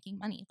business of making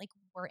money. Like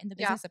we're in the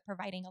Yeah. business of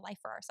providing a life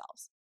for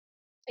ourselves.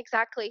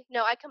 Exactly.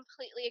 No, I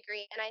completely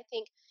agree. And I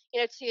think,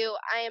 too,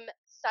 I am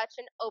such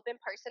an open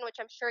person, which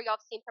I'm sure y'all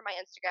have seen from my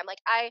Instagram.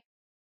 Like, I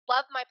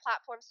love my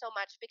platform so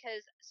much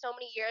because so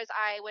many years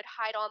I would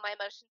hide all my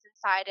emotions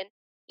inside and,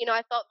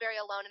 I felt very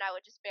alone and I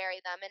would just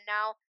bury them. And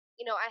now,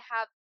 I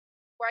have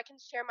where I can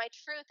share my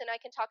truth and I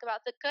can talk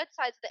about the good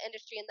sides of the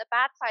industry and the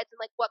bad sides and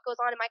like what goes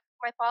on in my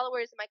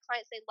followers and my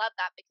clients. They love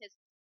that because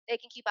they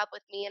can keep up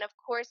with me. And of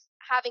course,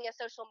 having a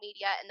social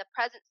media and the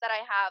presence that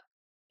I have,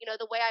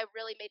 the way I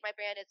really made my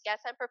brand is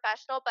yes, I'm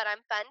professional, but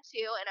I'm fun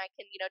too, and I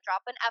can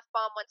drop an f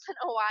bomb once in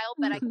a while,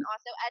 but I can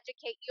also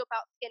educate you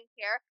about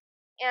skincare.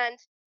 And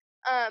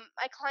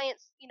my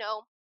clients,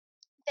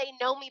 they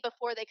know me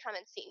before they come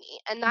and see me.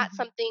 And that's Mhm.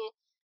 something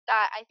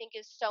that I think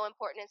is so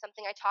important and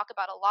something I talk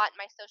about a lot in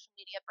my social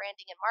media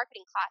branding and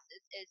marketing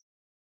classes is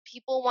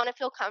people want to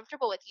feel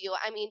comfortable with you.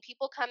 I mean,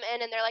 people come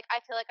in and they're like,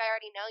 I feel like I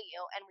already know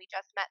you and we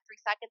just met 3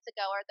 seconds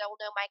ago, or they'll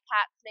know my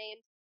cat's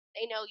names.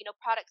 They know,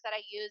 products that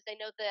I use. They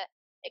know the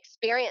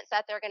experience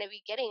that they're going to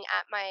be getting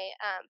at my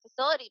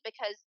facility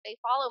because they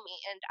follow me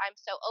and I'm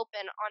so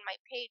open on my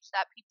page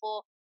that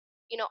people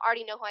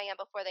already know who I am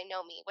before they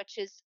know me, which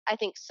is I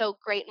think so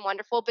great and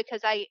wonderful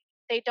because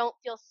they don't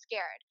feel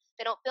scared.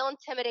 They don't feel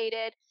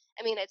intimidated.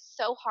 I mean, it's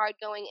so hard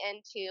going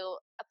into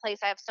a place.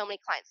 I have so many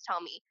clients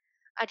tell me,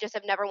 I just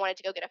have never wanted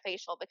to go get a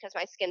facial because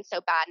my skin's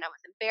so bad and I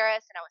was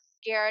embarrassed and I was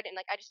scared and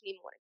like I just didn't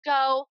even want to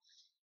go.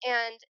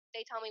 And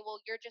they tell me, well,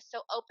 you're just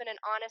so open and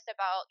honest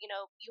about,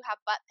 you have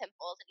butt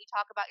pimples and you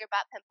talk about your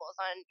butt pimples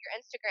on your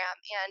Instagram.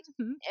 And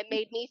Mhm. it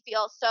made me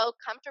feel so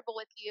comfortable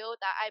with you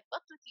that I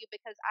booked with you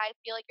because I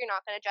feel like you're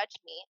not going to judge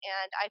me.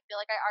 And I feel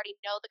like I already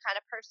know the kind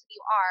of person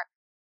you are.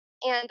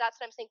 And that's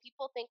what I'm saying.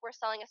 People think we're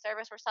selling a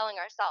service, we're selling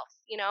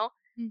ourselves,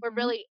 We're Mhm.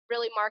 really,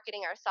 really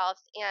marketing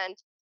ourselves. And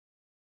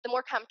the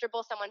more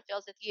comfortable someone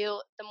feels with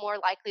you, the more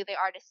likely they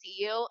are to see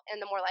you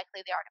and the more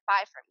likely they are to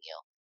buy from you.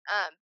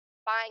 Um,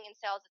 Buying and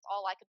sales, it's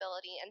all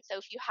likability. And so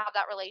if you have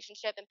that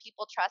relationship and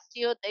people trust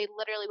you, they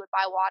literally would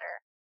buy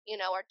water,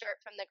 or dirt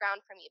from the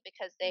ground from you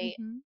because they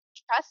Mhm.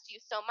 trust you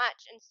so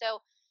much. And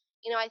so,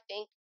 I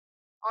think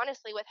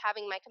honestly, with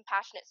having my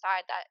compassionate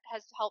side, that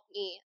has helped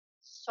me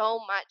so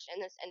much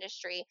in this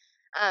industry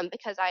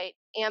because I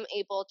am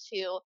able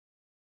to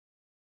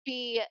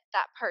be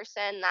that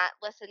person that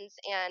listens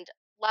and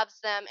loves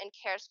them and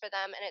cares for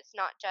them. And it's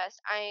not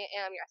just, I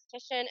am your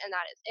esthetician and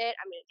that is it.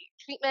 I'm going to do your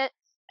treatment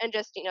and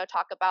just,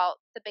 talk about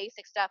the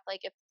basic stuff.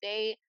 Like if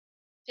they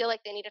feel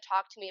like they need to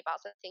talk to me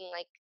about something,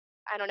 like,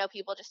 I don't know,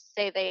 people just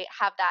say they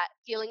have that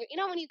feeling,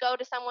 when you go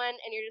to someone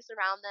and you're just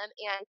around them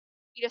and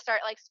you just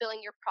start like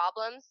spilling your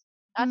problems.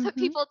 That's what Mhm.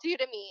 people do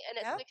to me. And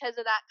it's Yep. because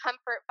of that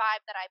comfort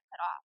vibe that I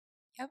put off.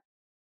 Yep.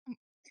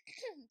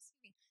 Excuse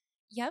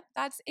Yep,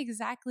 that's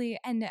exactly,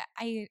 and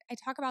I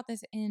talk about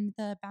this in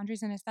the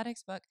Boundaries and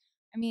Aesthetics book.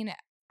 I mean,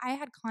 I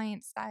had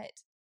clients that,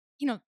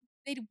 you know,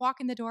 they'd walk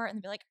in the door and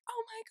they'd be like,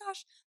 "Oh my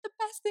gosh, the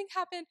best thing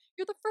happened.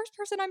 You're the first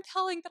person I'm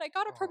telling that I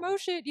got a Oh,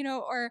 promotion,"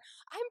 or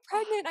 "I'm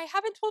Oh, pregnant. I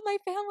haven't told my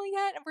family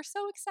yet, and we're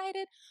so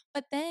excited."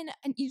 But then,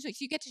 and you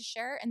get to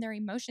share in their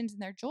emotions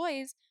and their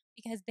joys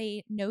because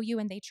they know you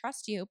and they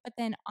trust you. But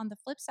then on the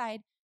flip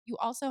side, you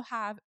also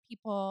have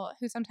people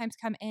who sometimes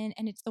come in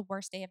and it's the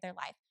worst day of their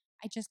life.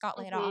 I just got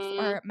laid off, mhm.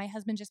 or my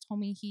husband just told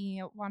me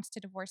he wants to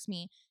divorce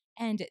me.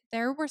 And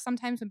there were some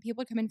times when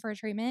people would come in for a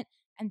treatment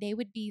and they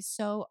would be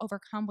so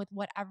overcome with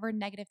whatever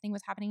negative thing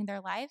was happening in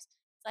their lives.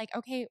 It's like,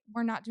 okay,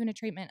 we're not doing a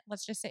treatment.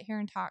 Let's just sit here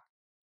and talk.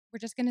 We're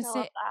just going to I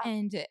love sit that.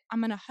 and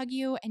I'm going to hug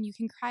you and you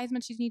can cry as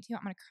much as you need to.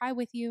 I'm going to cry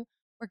with you.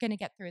 We're going to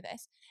get through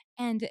this.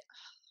 And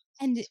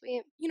So and,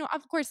 sweet.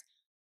 of course,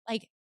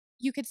 like,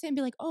 you could sit and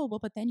be like, "Oh, well,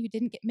 but then you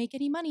didn't make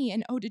any money,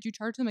 and, oh, did you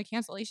charge them a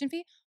cancellation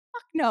fee?"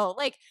 Fuck no,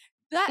 like,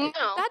 that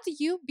No. that's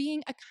you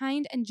being a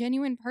kind and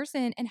genuine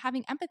person and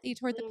having empathy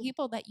toward the Mm,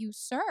 people that you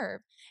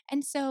serve,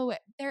 and so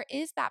there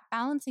is that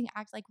balancing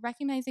act, like,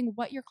 recognizing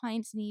what your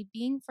clients need,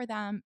 being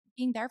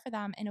there for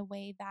them in a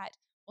way that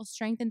will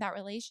strengthen that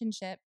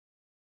relationship,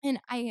 and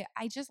I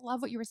just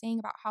love what you were saying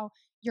about how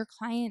your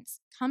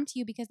clients come to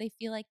you because they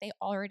feel like they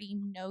already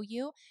know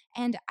you.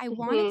 And I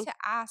wanted mhm, to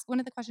ask, one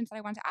of the questions that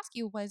I wanted to ask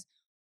you was,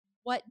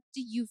 what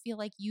do you feel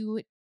like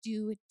you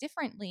do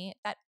differently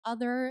that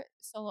other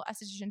solo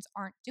estheticians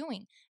aren't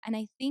doing? And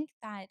I think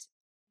that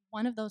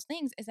one of those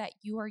things is that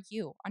you are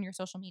you on your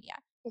social media.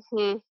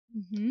 mhm.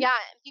 Mhm. Yeah,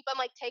 and people I'm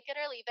like, "Take it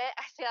or leave it."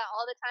 I say that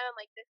all the time. I'm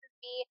like, "This is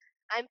me.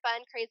 I'm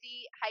fun,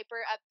 crazy,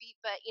 hyper, upbeat,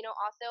 but,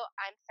 also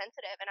I'm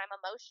sensitive and I'm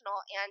emotional,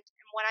 and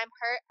when I'm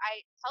hurt,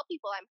 I tell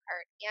people I'm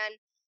hurt, and,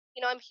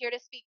 I'm here to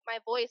speak my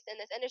voice in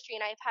this industry,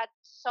 and I've had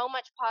so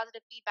much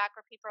positive feedback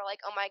where people are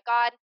like, "Oh my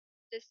god,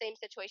 this same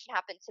situation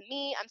happened to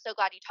me. I'm so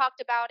glad you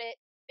talked about it,"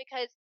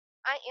 because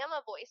I am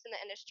a voice in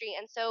the industry,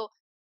 and so,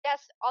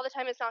 yes, all the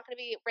time it's not gonna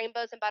be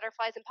rainbows and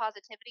butterflies and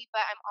positivity,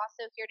 but I'm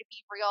also here to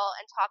be real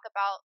and talk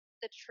about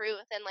the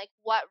truth and like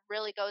what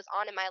really goes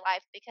on in my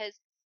life because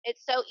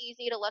it's so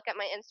easy to look at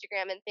my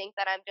Instagram and think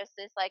that I'm just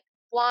this like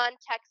blonde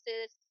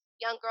Texas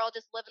young girl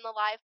just living the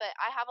life, but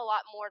I have a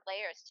lot more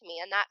layers to me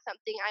and that's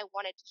something I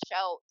wanted to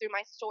show through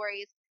my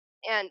stories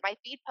and my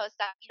feed posts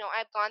that,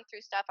 I've gone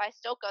through stuff. I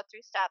still go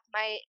through stuff.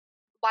 My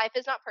life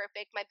is not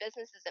perfect. My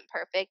business isn't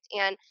perfect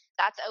and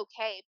that's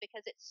okay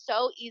because it's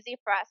so easy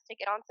for us to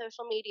get on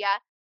social media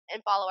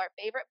and follow our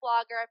favorite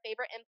blogger, our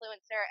favorite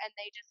influencer, and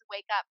they just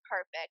wake up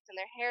perfect and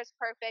their hair's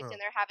perfect huh. and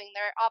they're having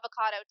their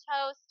avocado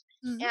toast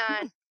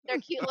and their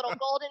cute little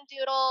golden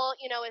doodle,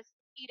 is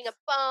eating a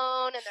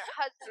bone and their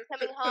husband's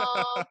coming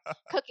home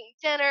cooking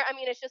dinner. I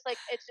mean, it's just like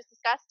it's just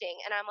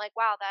disgusting. And I'm like,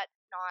 wow, that's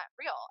not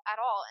real at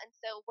all. And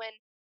so when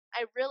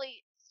I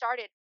really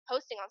started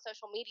posting on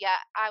social media,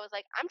 I was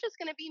like, I'm just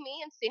gonna be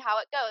me and see how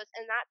it goes.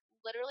 And that's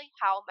literally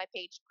how my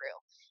page grew.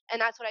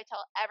 And that's what I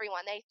tell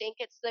everyone. They think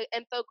it's the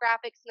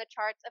infographics and the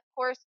charts. Of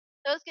course,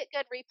 those get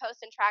good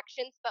reposts and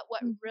tractions, but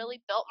what Mhm.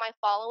 really built my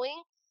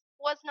following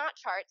was not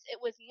charts. It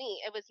was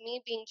me. It was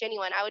me being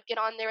genuine. I would get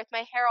on there with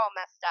my hair all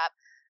messed up.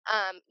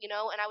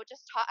 And I would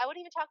just talk I would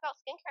even talk about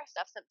skincare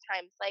stuff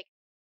sometimes. Like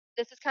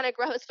this is kind of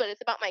gross, but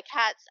it's about my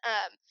cats.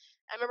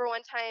 I remember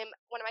one time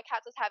one of my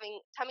cats was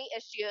having tummy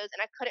issues, and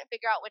I couldn't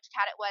figure out which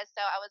cat it was.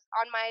 So I was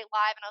on my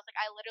live, and I was like,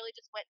 I literally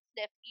just went and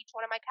sniffed each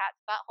one of my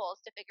cat's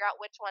buttholes to figure out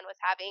which one was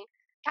having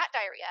cat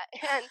diarrhea.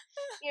 And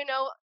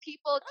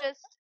people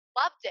just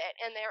loved it,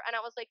 and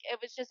I was like, it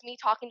was just me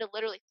talking to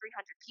literally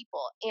 300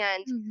 people,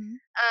 and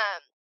Mhm.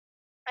 um,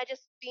 I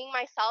just being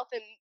myself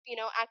and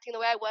acting the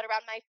way I would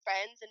around my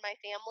friends and my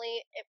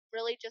family, it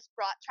really just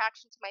brought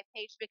traction to my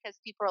page because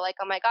people are like,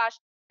 "Oh my gosh,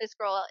 this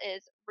girl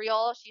is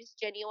real. She's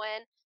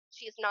genuine.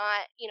 She's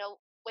not,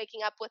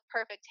 waking up with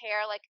perfect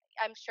hair." Like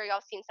I'm sure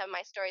y'all seen some of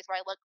my stories where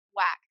I look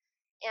whack,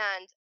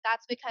 and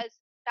that's because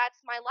that's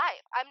my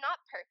life. I'm not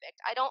perfect.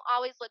 I don't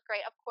always look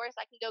great. Of course,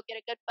 I can go get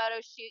a good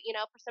photo shoot,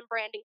 for some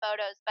branding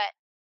photos, but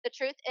the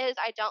truth is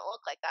I don't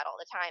look like that all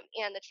the time.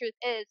 And the truth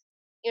is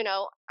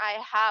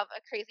I have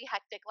a crazy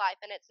hectic life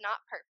and it's not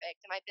perfect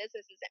and my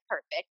business isn't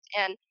perfect.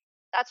 And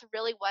that's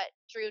really what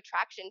drew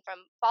traction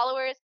from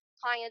followers,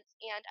 clients,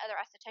 and other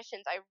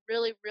estheticians. I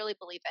really, really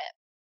believe it.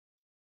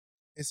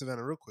 Hey,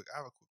 Savannah, real quick, I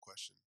have a quick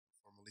question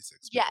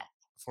Yes.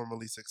 before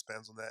Melissa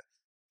expands on that.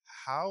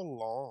 How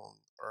long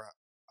or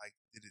like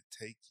did it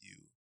take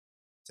you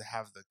to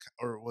have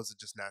or was it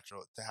just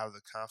natural to have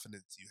the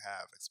confidence you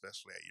have,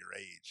 especially at your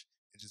age,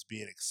 and just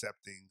being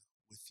accepting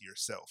with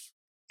yourself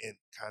and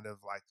kind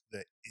of like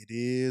the it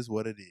is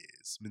what it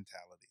is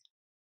mentality?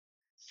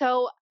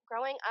 So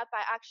growing up,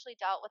 I actually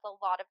dealt with a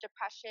lot of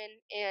depression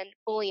and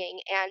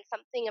bullying. And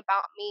something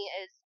about me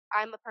is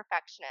I'm a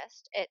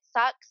perfectionist. It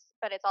sucks,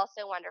 but it's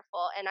also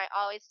wonderful. And I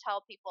always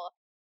tell people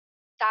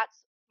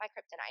that's my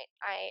kryptonite.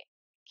 I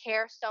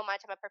care so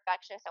much. I'm a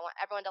perfectionist. I want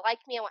everyone to like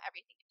me. I want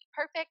everything to be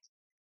perfect.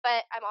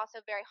 But I'm also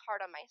very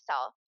hard on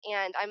myself,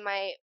 and I'm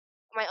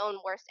my own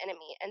worst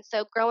enemy. And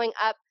so growing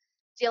up,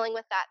 dealing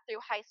with that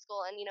through high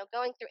school and,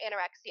 going through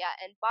anorexia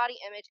and body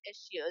image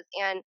issues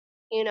and,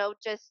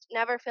 just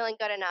never feeling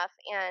good enough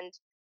and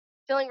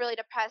feeling really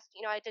depressed.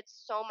 I did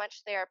so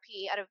much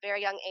therapy at a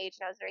very young age,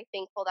 and I was very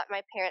thankful that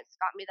my parents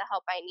got me the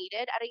help I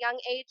needed at a young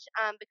age,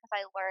 because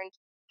I learned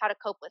how to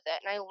cope with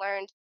it and I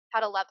learned how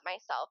to love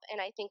myself.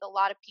 And I think a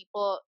lot of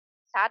people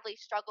sadly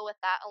struggle with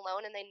that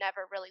alone, and they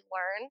never really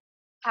learn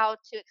how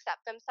to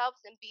accept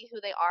themselves and be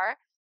who they are.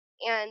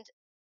 And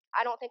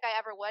I don't think I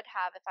ever would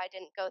have if I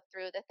didn't go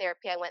through the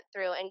therapy I went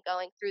through and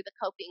going through the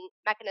coping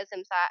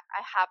mechanisms that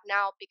I have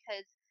now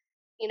because,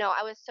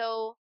 I was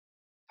so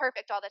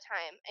perfect all the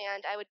time.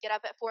 And I would get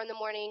up at 4 in the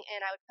morning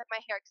and I would put my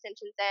hair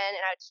extensions in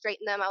and I would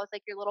straighten them. I was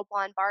like your little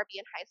blonde Barbie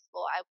in high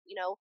school. I,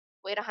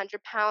 weighed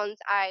 100 pounds.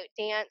 I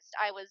danced.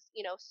 I was,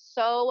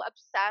 so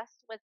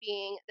obsessed with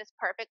being this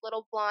perfect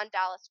little blonde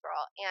Dallas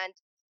girl. And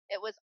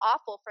it was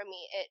awful for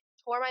me. It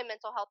tore my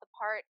mental health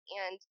apart.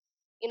 And,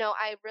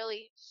 I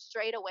really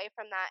strayed away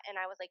from that. And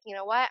I was like, you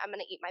know what? I'm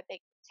going to eat my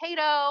baked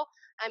potato.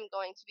 I'm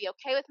going to be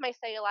okay with my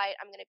cellulite.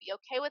 I'm going to be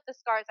okay with the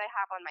scars I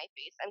have on my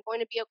face. I'm going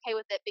to be okay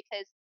with it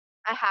because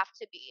I have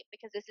to be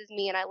because this is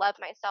me and I love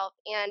myself.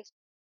 And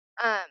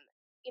um,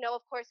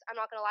 of course, I'm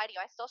not gonna lie to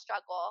you, I still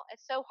struggle.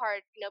 It's so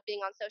hard,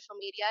 being on social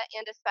media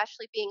and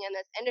especially being in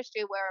this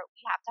industry where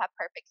we have to have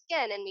perfect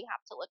skin and we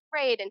have to look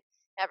great and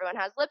everyone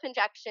has lip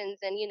injections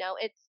and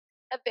it's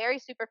a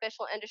very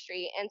superficial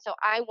industry. And so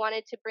I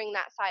wanted to bring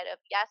that side of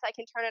yes, I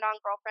can turn it on,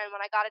 girlfriend, when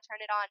I gotta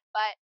turn it on,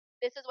 but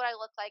this is what I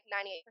look like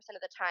 98%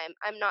 of the time.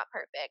 I'm not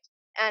perfect.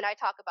 And I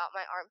talk about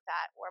my arm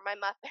fat or my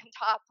muffin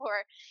top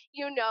or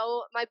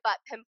my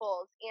butt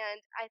pimples. And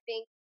I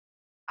think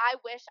I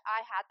wish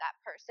I had that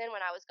person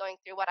when I was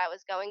going through what I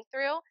was going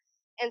through.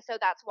 And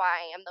so that's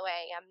why I am the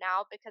way I am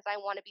now because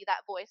I want to be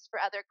that voice for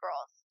other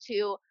girls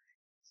to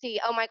see,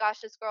 oh my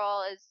gosh, this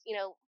girl is,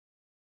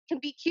 can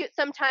be cute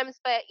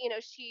sometimes, but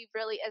she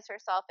really is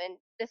herself and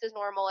this is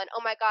normal. And oh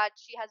my God,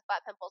 she has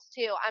butt pimples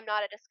too. I'm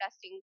not a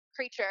disgusting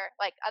creature.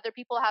 Like other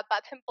people have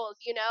butt pimples.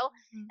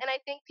 Mhm. And I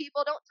think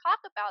people don't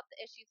talk about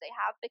the issues they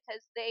have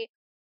because they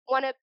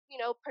want to,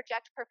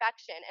 project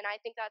perfection. And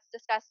I think that's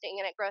disgusting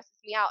and it grosses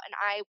me out. And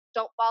I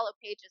don't follow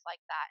pages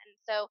like that. And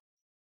so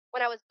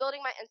when I was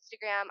building my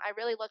Instagram, I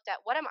really looked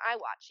at what am I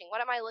watching?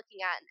 What am I looking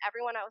at? And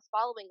everyone I was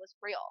following was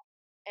real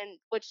and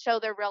would show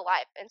their real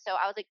life. And so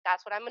I was like,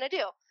 that's what I'm going to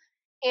do.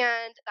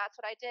 And that's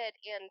what I did.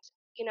 And,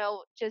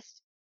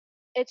 just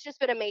it's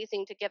just been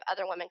amazing to give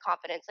other women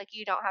confidence. Like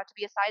you don't have to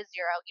be a size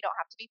 0, you don't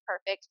have to be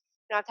perfect,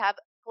 you don't have to have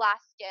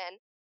glass skin,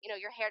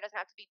 your hair doesn't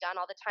have to be done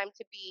all the time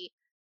to be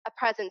a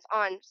presence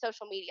on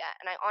social media.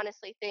 And I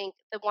honestly think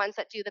the ones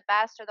that do the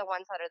best are the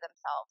ones that are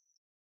themselves.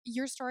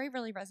 Your story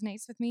really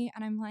resonates with me,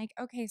 and I'm like,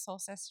 okay, soul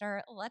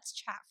sister, let's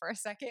chat for a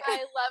second.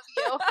 I love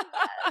you.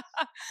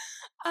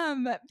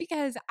 Yes.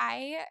 Because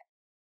I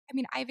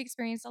mean, I've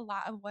experienced a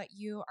lot of what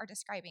you are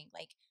describing.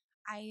 Like,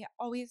 I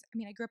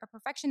grew up a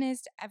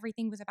perfectionist.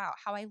 Everything was about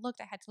how I looked.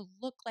 I had to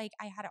look like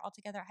I had it all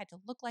together. I had to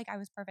look like I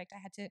was perfect. I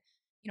had to,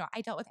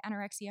 I dealt with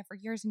anorexia for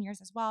years and years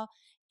as well.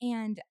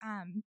 And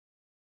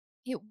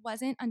it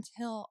wasn't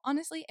until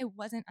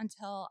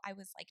I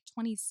was like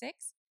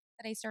 26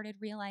 that I started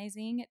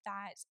realizing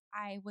that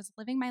I was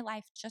living my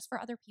life just for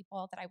other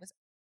people, that I was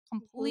Mhm.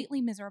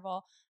 completely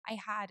miserable. I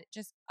had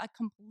just a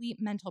complete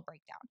mental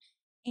breakdown.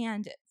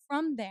 And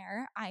from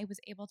there, I was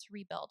able to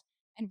rebuild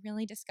and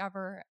really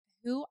discover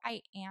who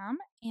I am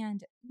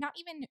and not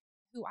even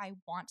who I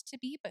want to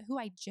be, but who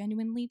I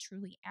genuinely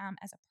truly am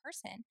as a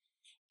person.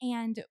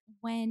 And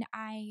when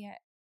I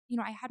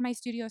had my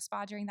studio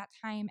spa during that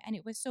time, and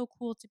it was so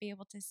cool to be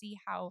able to see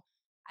how,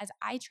 as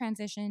I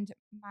transitioned,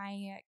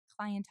 my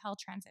clientele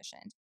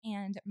transitioned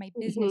and my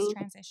business Mhm.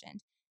 transitioned,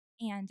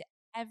 and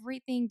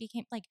everything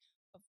became like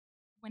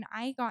when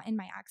I got in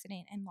my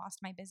accident and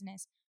lost my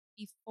business,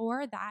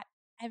 before that,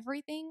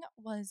 everything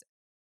was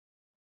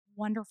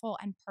wonderful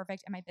and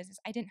perfect in my business.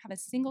 I didn't have a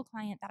single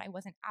client that I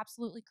wasn't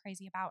absolutely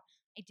crazy about.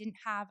 I didn't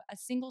have a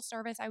single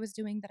service I was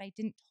doing that I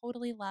didn't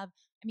totally love.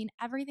 I mean,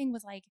 everything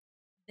was like,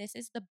 this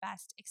is the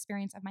best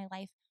experience of my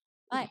life.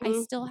 But I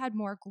Mhm. still had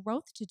more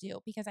growth to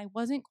do because I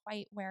wasn't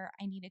quite where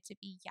I needed to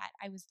be yet.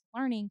 I was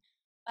learning.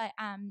 But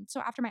so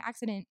after my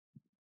accident,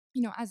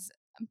 as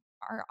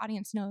our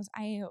audience knows,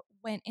 I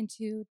went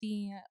into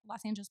the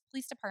Los Angeles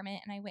Police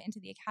Department and I went into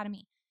the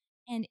academy.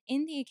 And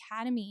in the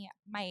academy,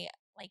 my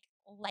like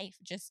life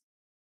just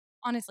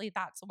honestly,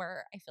 that's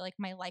where I feel like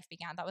my life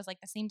began. That was like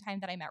the same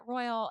time that I met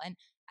Royal and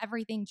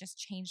everything just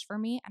changed for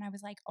me. And I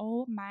was like,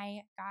 oh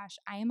my gosh,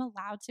 I am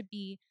allowed to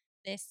be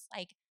this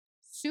like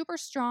super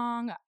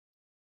strong,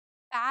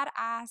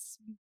 badass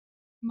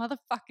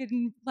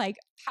motherfucking like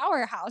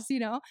powerhouse.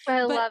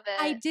 I But love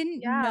I it.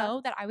 didn't Yeah.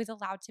 know that I was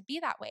allowed to be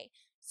that way.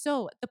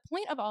 So the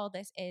point of all of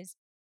this is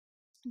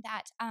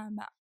that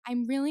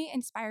I'm really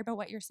inspired by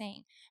what you're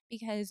saying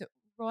because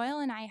Royal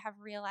and I have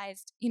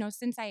realized,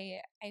 since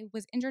I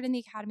was injured in the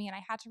academy and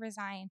I had to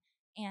resign,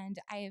 and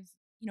I've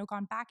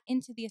gone back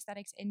into the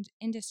aesthetics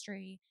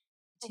industry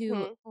to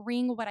Mhm.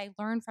 bring what I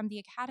learned from the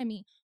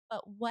academy.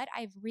 But what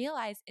I've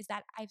realized is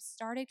that I've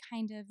started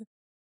kind of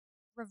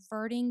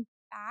reverting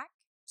back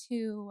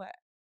to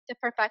The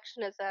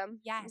perfectionism.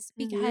 yes,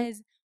 Mhm.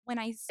 because when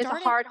I It's a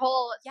started hard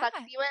hole, it sucks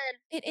yeah, you in.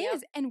 it Yep.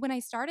 is, and when I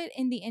started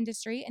in the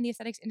industry, in the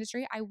aesthetics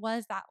industry, I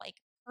was that,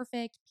 like,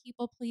 perfect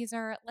people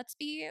pleaser, "Let's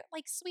be,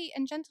 like, sweet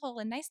and gentle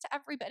and nice to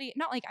everybody."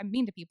 Not like I'm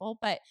mean to people,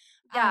 but,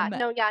 Yeah, um,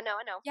 no, yeah, no,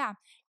 I know. yeah,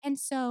 and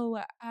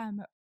so,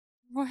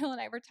 Royal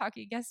and I were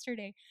talking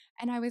yesterday,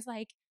 and I was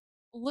like,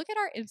 "Look at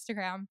our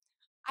Instagram.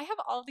 I have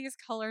all these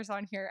colors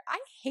on here. I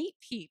hate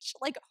peach.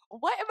 Like,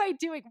 what am I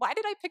doing? Why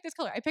did I pick this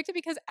color? I picked it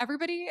because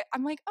everybody,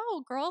 I'm like,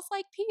 oh, girls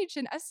like peach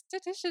and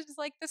estheticians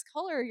like this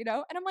color, you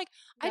know? And I'm like,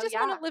 I No, just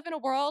want to yeah. live in a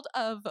world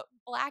of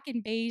black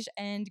and beige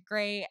and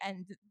gray.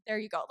 And there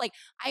you go. Like,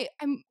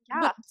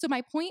 Yeah. so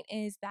my point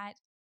is that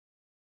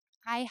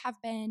I have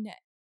been,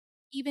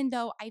 even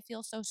though I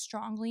feel so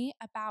strongly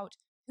about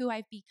who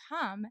I've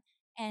become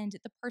and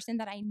the person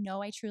that I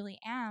know I truly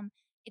am,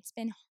 it's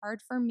been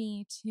hard for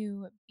me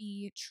to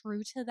be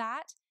true to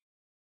that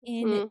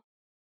in Mhm.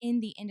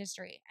 the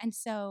industry. And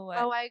so,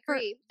 Oh, I for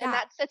agree, and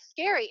yeah. it's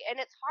scary, and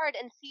it's hard,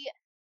 and see,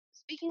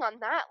 speaking on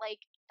that, like,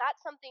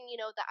 that's something,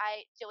 that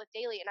I deal with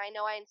daily, and I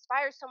know I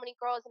inspire so many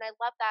girls, and I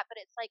love that, but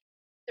it's like,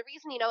 the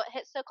reason, it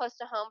hits so close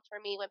to home for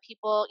me when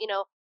people,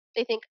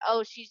 they think,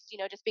 "Oh, she's,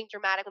 just being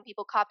dramatic," when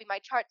people copy my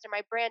charts or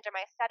my brand or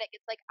my aesthetic,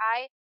 it's like,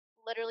 I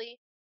literally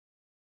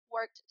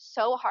worked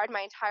so hard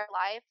my entire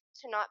life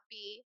to not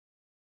be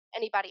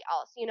anybody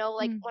else.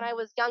 Like when I Mhm.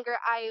 was younger,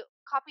 I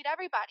copied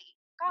everybody.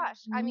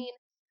 Gosh, I Mhm. mean,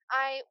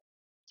 I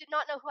did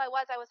not know who I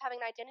was. I was having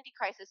an identity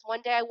crisis.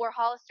 One day I wore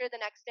Hollister, the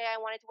next day I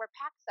wanted to wear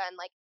PacSun.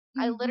 Like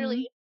I Mhm.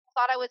 literally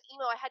thought I was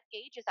emo. I had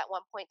gauges at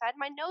one point. I had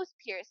my nose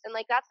pierced, and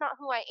like that's not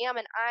who I am.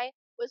 And I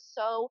was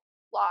so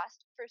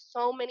lost for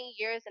so many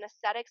years. And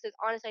aesthetics is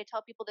honestly, I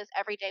tell people this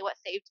every day. What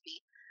saved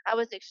me? I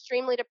was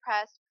extremely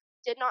depressed.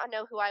 Did not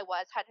know who I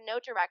was, had no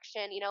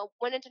direction,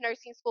 went into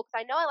nursing school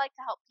because I know I like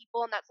to help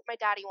people and that's what my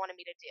daddy wanted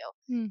me to do.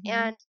 Mhm.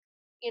 And,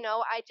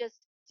 I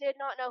just did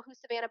not know who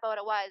Savannah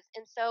Boda was.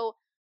 And so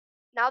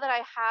now that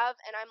I have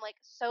and I'm like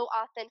so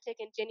authentic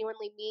and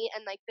genuinely me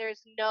and like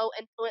there's no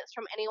influence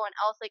from anyone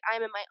else, like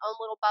I'm in my own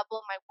little bubble,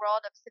 in my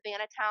world of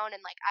Savannah Town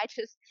and like I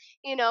just,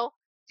 you know,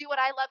 do what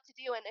I love to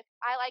do and if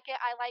I like it,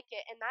 I like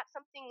it. And that's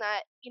something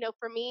that,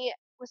 for me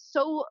was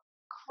so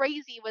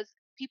crazy was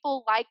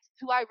people liked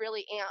who I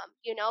really am,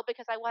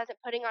 because I wasn't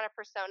putting on a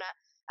persona.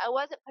 I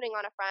wasn't putting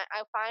on a front.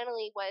 I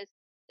finally was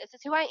this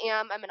is who I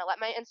am. I'm going to let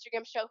my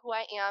Instagram show who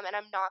I am and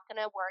I'm not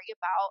going to worry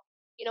about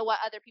what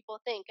other people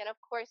think. And of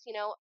course,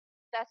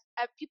 that's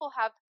people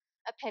have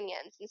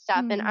opinions and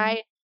stuff, and Mhm.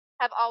 I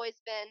have always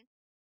been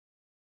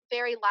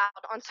very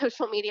loud on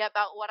social media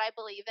about what I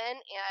believe in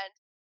and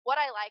what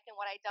I like and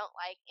what I don't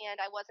like, and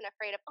I wasn't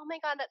afraid of, oh my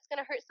god, that's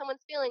gonna hurt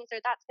someone's feelings or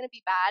that's gonna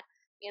be bad,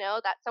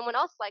 that someone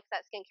else likes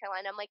that skincare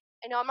line. I'm like,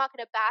 I know I'm not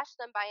gonna bash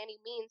them by any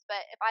means,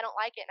 but if I don't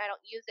like it and I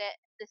don't use it,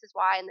 this is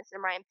why, and this are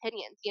my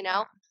opinions.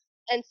 Yeah.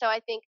 And so I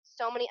think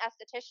so many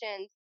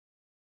estheticians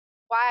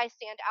why I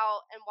stand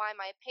out and why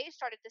my page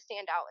started to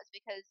stand out is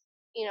because,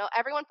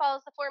 everyone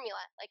follows the formula.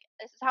 Like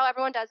this is how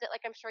everyone does it.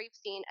 Like I'm sure you've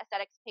seen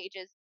aesthetics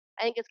pages.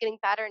 I think it's getting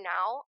better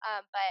now.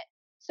 But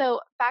so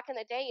back in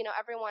the day,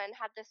 everyone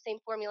had the same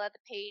formula. The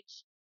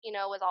page,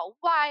 was all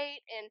white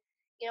and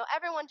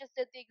everyone just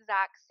did the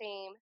exact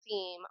same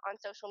theme on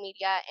social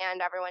media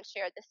and everyone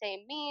shared the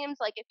same memes.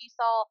 Like if you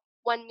saw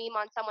one meme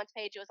on someone's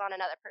page, it was on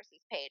another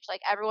person's page.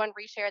 Like everyone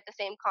reshared the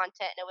same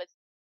content and it was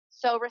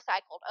so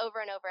recycled over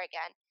and over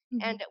again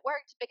Mhm. and it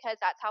worked because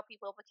that's how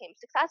people became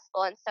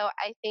successful. And so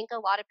I think a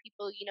lot of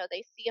people,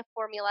 they see a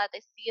formula,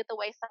 they see the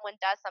way someone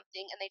does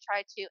something, and they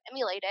try to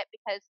emulate it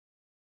because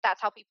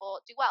that's how people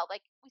do well.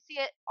 Like we see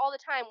it all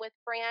the time with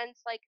brands,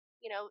 like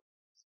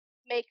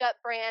makeup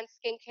brands,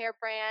 skincare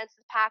brands,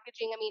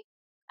 packaging. I mean,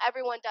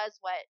 everyone does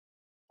what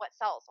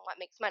sells and what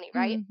makes money,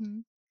 right?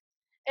 Mhm.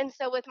 And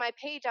so with my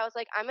page, I was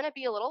like, I'm gonna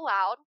be a little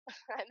loud.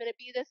 I'm gonna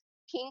be this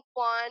pink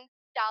blonde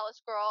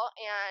Dallas girl,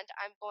 and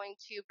I'm going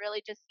to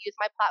really just use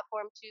my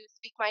platform to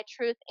speak my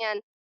truth.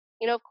 And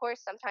of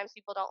course, sometimes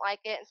people don't like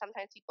it, and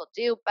sometimes people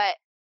do. But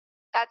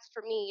that's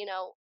for me.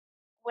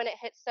 When it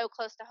hits so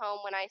close to home,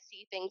 when I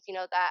see things,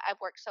 that I've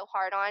worked so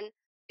hard on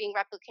being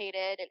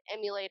replicated and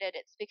emulated,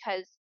 it's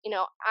because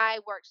I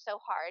worked so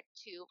hard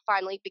to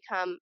finally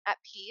become at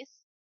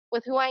peace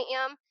with who I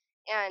am,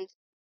 and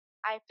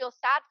I feel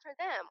sad for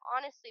them,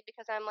 honestly,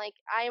 because I'm like,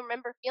 I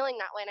remember feeling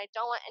that way, and I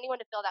don't want anyone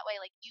to feel that way.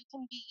 Like, you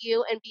can be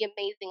you and be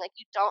amazing. Like,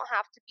 you don't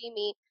have to be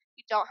me.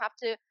 You don't have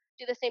to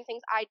do the same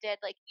things I did.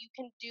 Like, you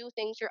can do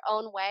things your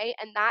own way.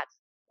 And that's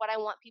what I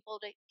want people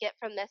to get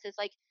from this is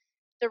like,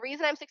 the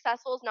reason I'm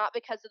successful is not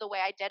because of the way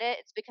I did it.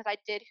 It's because I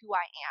did who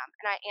I am,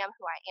 and I am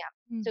who I am.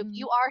 So if Mhm.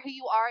 you are who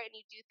you are and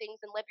you do things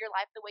and live your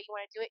life the way you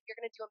want to do it, you're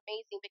going to do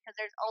amazing because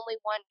there's only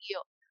one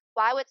you.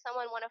 Why would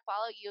someone want to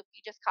follow you if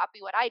you just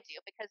copy what I do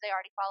because they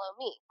already follow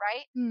me,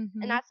 right?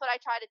 And Mhm. that's what I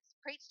try to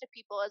preach to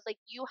people is like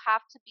you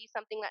have to be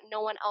something that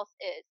no one else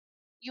is.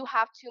 You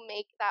have to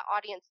make that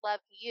audience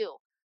love you.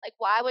 Like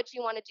why would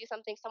you want to do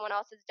something someone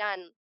else has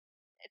done?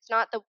 It's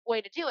not the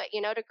way to do it.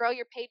 To grow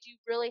your page, you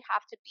really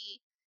have to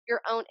be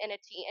your own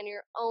entity and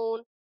your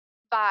own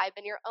vibe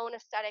and your own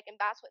aesthetic, and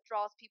that's what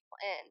draws people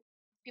in.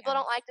 People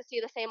don't Yes. like to see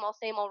the same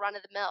old run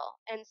of the mill.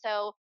 And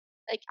so,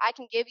 like, I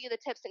can give you the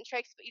tips and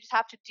tricks, but you just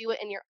have to do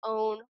it in your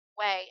own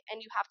way,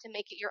 and you have to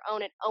make it your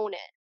own and own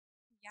it.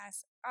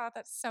 Yes. Oh,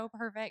 that's so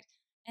perfect.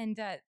 And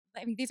I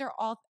mean, these are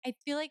all, I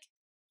feel like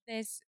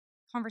this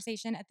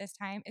conversation at this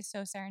time is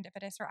so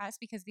serendipitous for us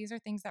because these are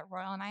things that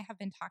Royal and I have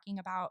been talking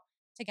about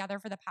together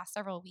for the past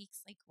several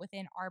weeks, like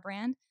within our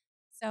brand.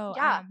 So,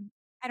 Yeah.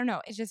 I don't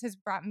know. It just has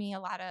brought me a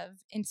lot of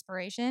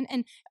inspiration,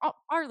 and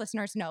our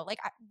listeners know, like,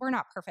 we're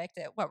not perfect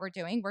at what we're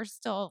doing. We're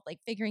still like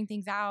figuring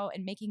things out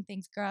and making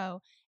things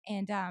grow,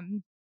 and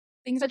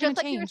things are But going just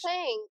to like you were change.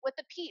 saying with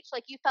the peach,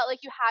 like, you felt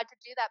like you had to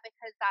do that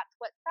because that's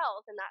what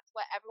sells and that's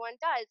what everyone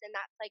does, and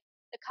that's, like,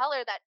 the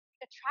color that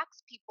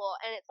attracts people,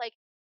 and it's like,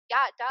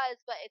 yeah, it does,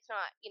 but it's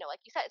not,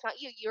 like you said, it's not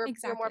you. You're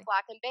more Exactly.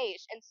 black and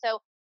beige, and so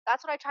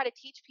that's what I try to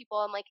teach people.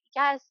 I'm like,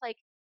 "Yes, like,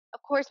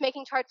 of course,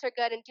 making charts are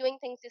good and doing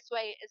things this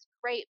way is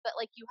great, but,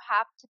 like, you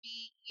have to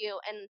be you,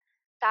 and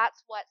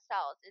that's what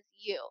sells is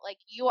you. Like,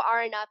 you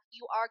are enough,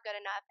 you are good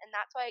enough," and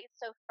that's why it's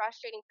so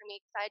frustrating for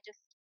me because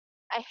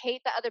I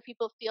hate that other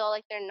people feel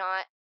like they're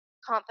not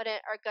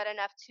confident or good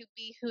enough to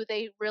be who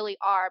they really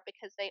are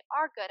because they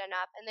are good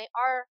enough and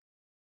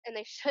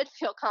they should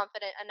feel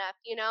confident enough,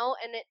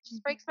 and it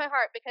just breaks Hmm. my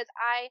heart because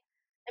I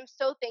am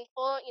so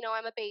thankful.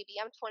 I'm a baby,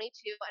 I'm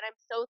 22, and I'm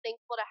so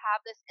thankful to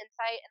have this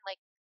insight and like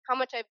how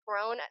much I've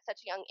grown at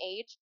such a young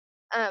age.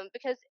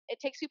 Because it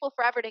takes people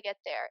forever to get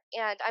there,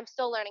 and I'm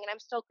still learning and I'm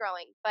still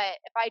growing. But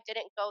if I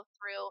didn't go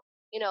through,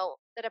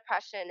 the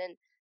depression and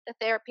the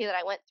therapy that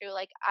I went through,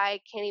 like I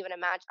can't even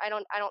imagine. I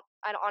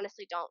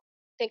honestly don't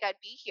think I'd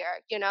be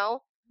here,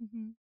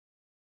 Hmm.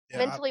 Yeah,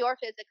 mentally or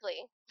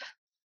physically.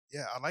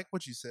 I like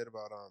what you said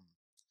about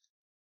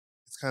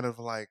it's kind of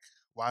like,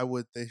 why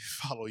would they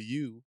follow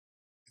you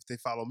if they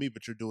follow me,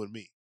 but you're doing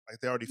me? Like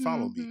they already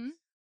follow me. Hmm.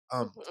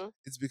 Um, Hmm.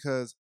 it's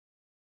because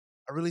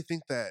I really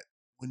think that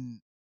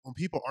when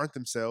people aren't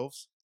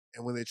themselves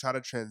and when they try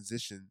to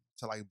transition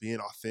to like being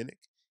authentic,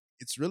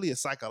 it's really a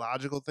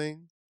psychological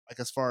thing. Like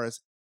as far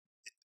as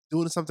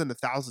doing something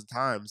 1,000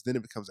 times, then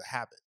it becomes a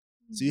habit.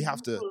 So you have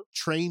Hmm. to Hmm.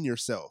 train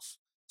yourself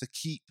to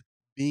keep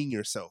being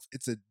yourself.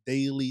 It's a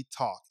daily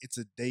talk. It's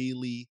a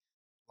daily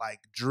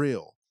like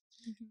drill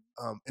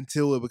Hmm.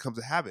 until it becomes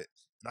a habit.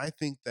 And I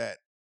think that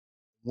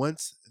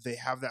once they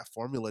have that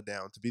formula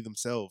down to be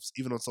themselves,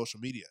 even on social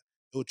media,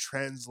 it will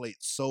translate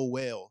so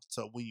well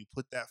to when you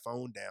put that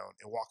phone down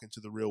and walk into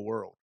the real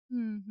world.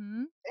 Hmm.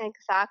 And,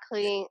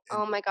 Exactly.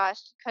 and Oh my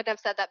gosh, couldn't have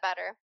said that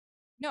better.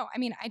 No, I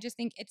mean, I just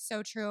think it's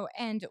so true.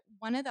 And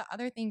one of the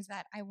other things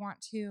that I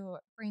want to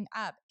bring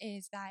up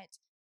is that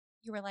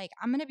you were like,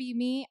 I'm going to be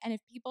me. And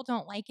if people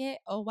don't like it,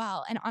 oh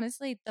well. And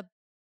honestly,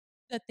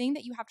 the thing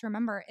that you have to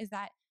remember is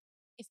that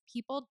if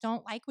people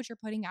don't like what you're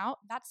putting out,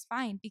 that's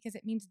fine because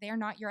it means they're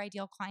not your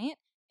ideal client.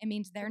 It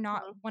means they're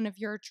not Hmm. one of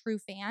your true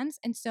fans.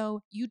 And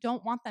so you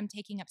don't want them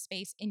taking up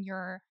space in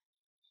your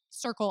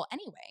circle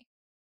anyway.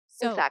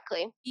 So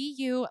Exactly. be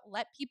you,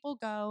 let people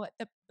go.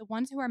 The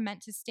ones who are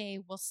meant to stay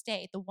will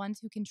stay. The ones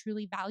who can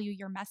truly value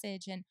your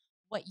message and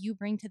what you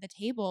bring to the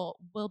table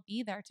will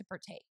be there to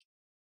partake.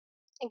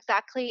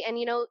 Exactly. And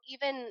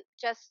even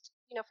just,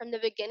 from the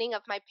beginning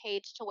of my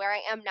page to where I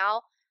am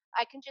now,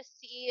 I can just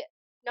see,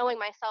 knowing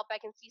myself, I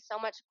can see so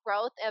much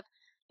growth of,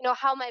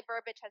 how my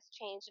verbiage has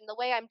changed and the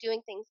way I'm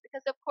doing things.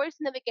 Because of course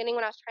in the beginning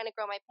when I was trying to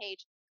grow my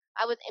page,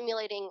 I was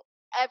emulating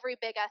every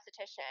big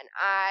esthetician.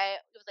 I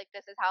was like,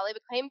 this is how they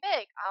became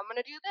big. I'm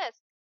gonna do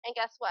this. And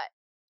guess what?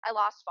 I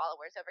lost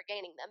followers over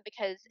gaining them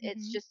because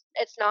Mhm.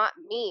 it's not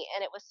me.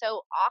 And it was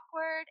so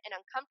awkward and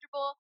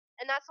uncomfortable,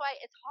 and that's why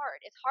it's hard.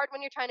 It's hard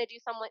when you're trying to do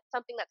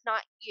something that's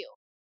not you.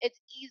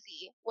 It's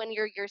easy when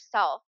you're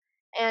yourself.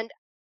 And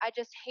I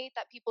just hate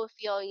that people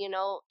feel,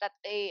 that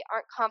they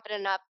aren't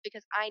confident enough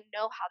because I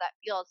know how that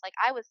feels. Like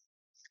I was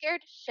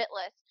scared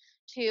shitless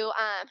to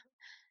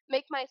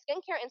make my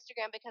skincare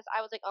Instagram because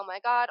I was like, oh my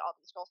God, all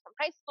these girls from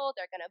high school,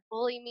 they're going to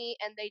bully me.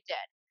 And they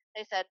did.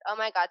 They said, oh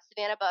my God,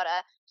 Savannah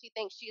Boda, she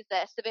thinks she's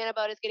this. Savannah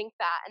Boda is getting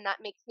fat, and that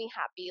makes me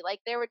happy.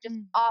 Like, they were just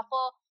Mhm.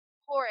 awful,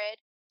 horrid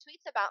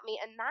tweets about me.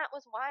 And that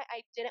was why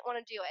I didn't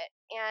want to do it.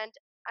 And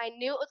I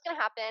knew it was going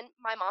to happen.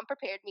 My mom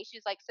prepared me. She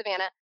was like,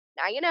 Savannah,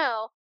 now you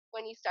know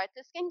when you start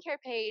the skincare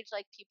page,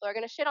 like people are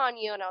going to shit on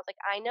you. And I was like,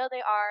 I know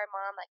they are,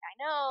 mom. Like, I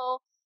know.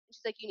 And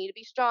she's like, you need to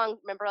be strong.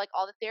 Remember, like,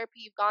 all the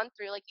therapy you've gone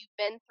through, like, you've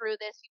been through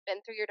this, you've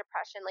been through your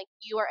depression. Like,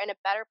 you are in a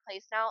better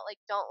place now. Like,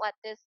 don't let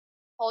this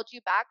hold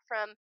you back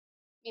from,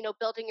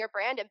 building your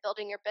brand and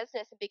building your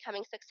business and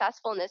becoming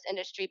successful in this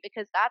industry,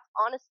 because that's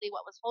honestly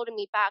what was holding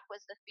me back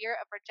was the fear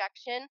of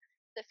rejection,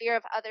 the fear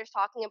of others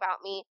talking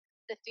about me,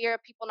 the fear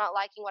of people not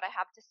liking what I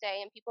have to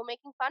say and people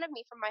making fun of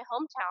me from my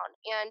hometown.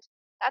 And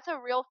that's a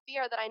real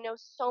fear that I know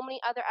so many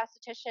other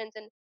estheticians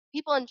and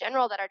people in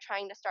general that are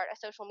trying to start a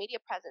social media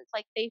presence,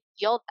 like they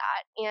feel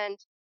that. And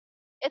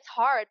it's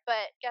hard,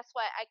 but guess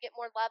what? I get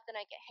more love than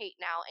I get hate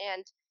now.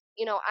 And,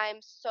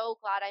 I'm so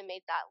glad I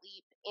made that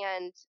leap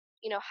and,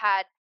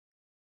 had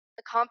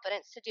the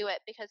confidence to do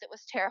it because it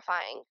was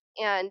terrifying.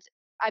 And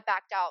I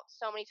backed out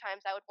so many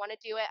times. I would want to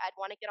do it. I'd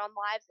want to get on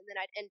lives and then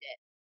I'd end it,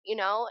 you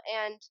know?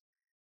 And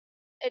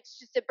it's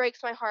just, it breaks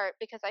my heart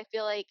because I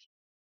feel like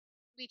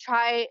we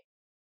try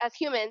as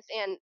humans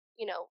and,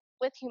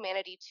 with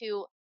humanity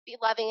to be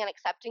loving and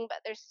accepting, but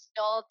there's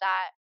still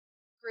that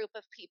group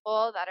of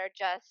people that are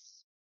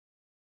just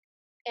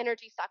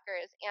energy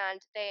suckers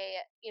and they,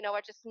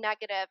 are just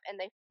negative and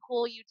they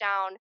pull you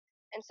down.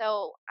 And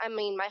so, I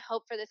mean, my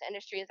hope for this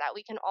industry is that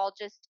we can all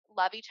just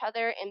love each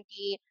other and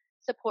be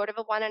supportive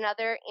of one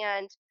another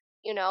and,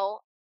 you know,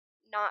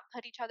 not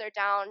put each other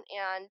down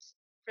and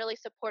really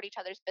support each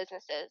other's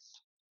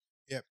businesses.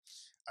 Yeah,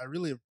 I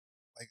really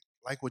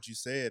like what you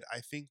said. I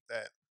think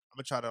that I'm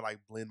gonna try to like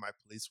blend my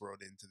police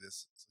world into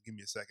this. So give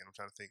me a second. I'm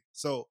trying to think.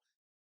 So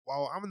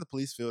while I'm in the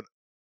police field,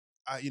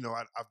 I've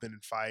been in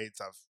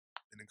fights. I've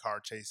been in car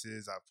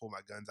chases. I've pulled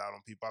my guns out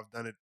on people. I've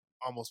done it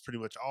almost pretty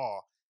much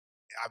all.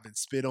 I've been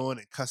spit on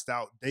and cussed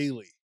out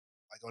daily,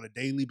 like on a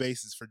daily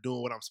basis for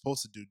doing what I'm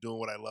supposed to do, doing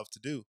what I love to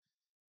do.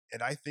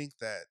 And I think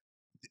that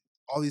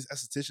all these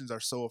estheticians are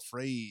so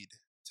afraid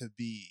to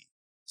be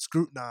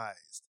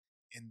scrutinized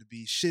and to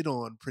be shit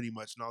on pretty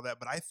much and all that.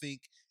 But I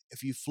think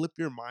if you flip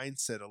your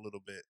mindset a little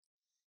bit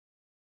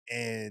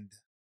and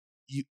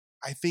you,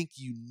 I think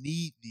you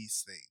need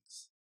these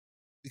things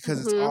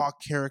because it's Mhm. all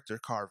character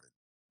carving.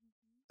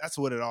 That's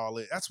what it all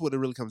is. That's what it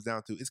really comes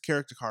down to. It's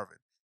character carving.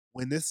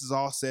 When this is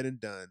all said and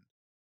done,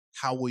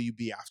 how will you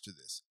be after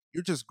this?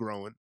 You're just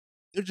growing.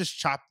 They're just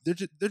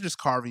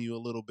carving you a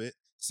little bit,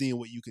 seeing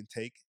what you can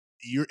take.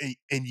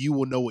 And you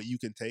will know what you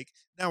can take.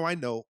 Now I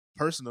know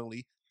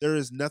personally there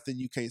is nothing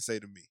you can't say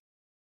to me.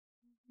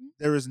 Mhm.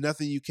 There is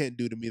nothing you can't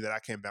do to me that I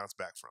can't bounce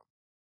back from.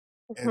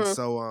 And Mhm.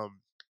 so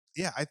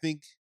yeah, I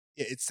think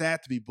yeah, it's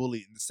sad to be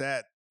bullied and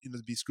sad,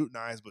 to be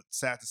scrutinized, but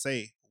sad to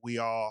say we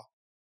all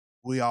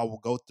will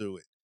go through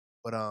it.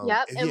 But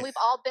Yep, if and yeah, we've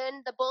all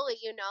been the bully,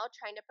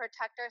 trying to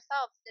protect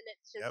ourselves, and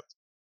yep,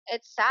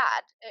 it's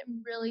sad. It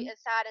really Mhm. is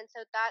sad, and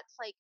so that's,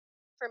 like,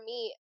 for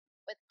me,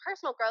 with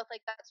personal growth,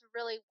 like, that's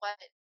really what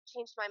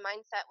changed my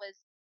mindset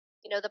was,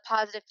 the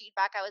positive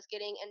feedback I was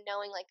getting and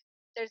knowing, like,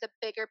 there's a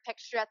bigger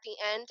picture at the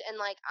end, and,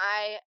 like,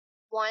 I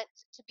want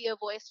to be a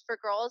voice for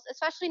girls,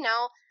 especially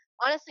now.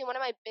 Honestly, one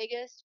of my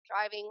biggest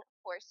driving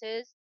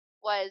forces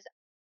was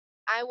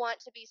I want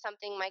to be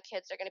something my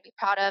kids are going to be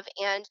proud of.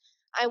 And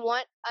I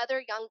want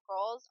other young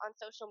girls on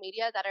social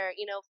media that are,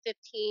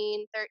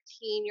 15,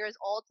 13 years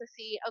old to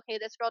see, okay,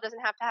 this girl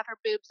doesn't have to have her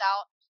boobs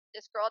out.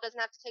 This girl doesn't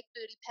have to take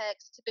booty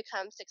pics to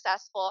become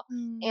successful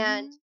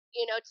and, Mhm.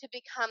 to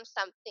become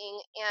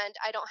something. And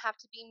I don't have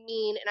to be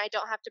mean and I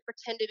don't have to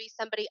pretend to be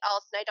somebody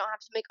else. And I don't have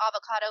to make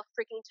avocado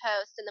freaking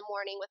toast in the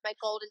morning with my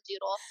golden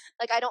doodle.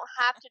 Like, I don't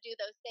have to do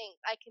those things.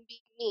 I can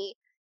be me.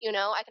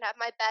 I can have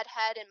my bed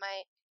head and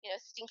my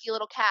stinky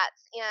little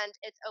cats, and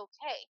it's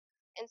okay.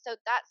 And so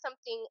that's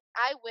something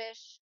I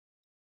wish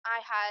I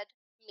had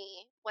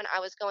me when I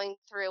was going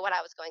through what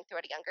I was going through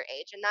at a younger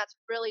age. And that's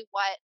really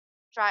what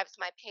drives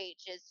my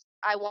page is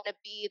I want to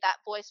be that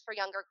voice for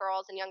younger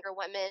girls and younger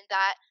women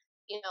that,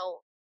 you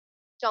know,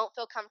 don't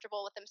feel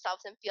comfortable with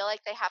themselves and feel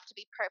like they have to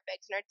be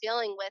perfect and are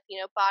dealing with,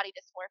 body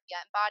dysmorphia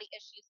and body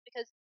issues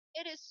because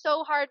it is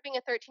so hard being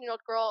a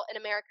 13-year-old girl in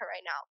America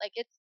right now. Like,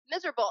 it's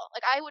miserable.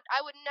 Like, I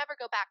would never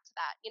go back to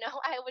that.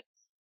 I would,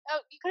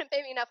 oh, you couldn't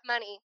pay me enough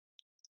money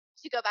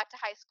to go back to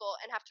high school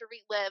and have to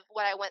relive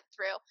what I went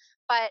through.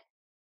 But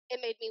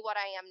it made me what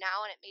I am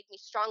now and it made me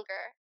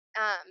stronger.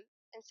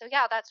 And so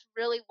yeah, that's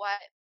really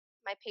what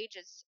my page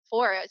is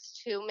for is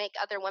to make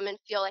other women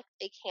feel like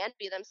they can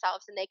be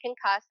themselves and they can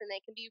cuss and they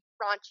can be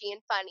raunchy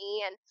and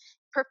funny and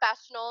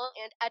professional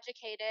and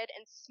educated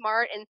and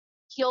smart and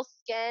heal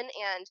skin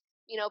and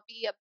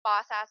be a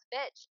boss ass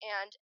bitch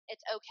and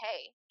it's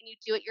okay and you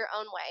do it your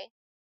own way.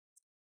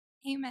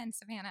 Amen,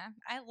 Savannah.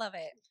 I love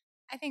it.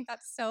 I think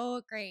that's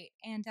so great.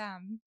 And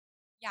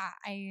yeah,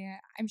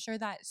 I'm sure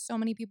that so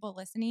many people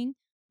listening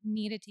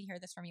needed to hear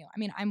this from you. I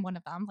mean, I'm one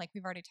of them, like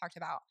we've already talked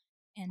about.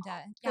 And Oh,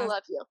 I yeah,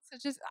 love you. so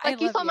just I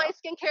Like, you love saw you. my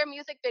skincare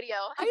music video.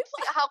 I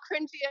See how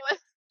cringy it was.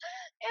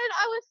 And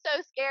I was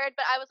so scared,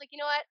 but I was like, you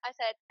know what? I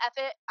said, F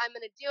it. I'm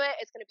going to do it.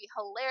 It's going to be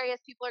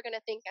hilarious. People are going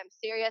to think I'm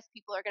serious.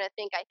 People are going to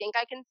think I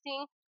can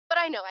sing, but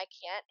I know I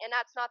can't. And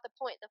that's not the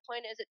point. The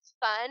point is it's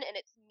fun and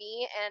it's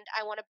me and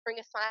I want to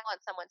bring a smile on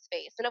someone's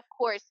face. And of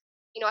course,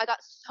 I got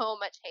so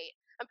much hate.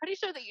 I'm pretty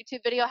sure the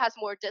YouTube video has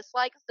more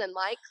dislikes than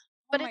likes,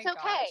 oh but my it's okay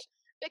gosh.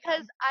 Yeah.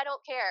 because I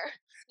don't care,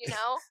 you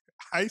know?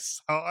 I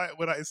saw it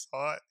when I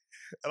saw it,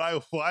 and I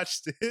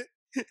watched it,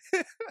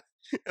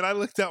 and I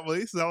looked at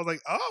Melissa, and I was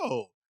like,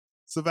 "Oh,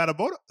 Savannah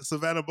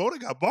Boda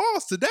got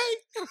balls today."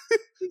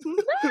 Okay,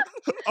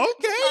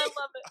 I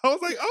love it. I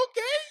was like,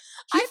 "Okay,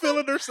 she I thought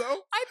feeling herself."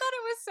 I thought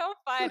it was so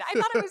fun. I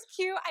thought it was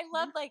cute. I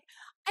love like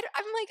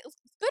I'm like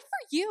good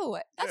for you.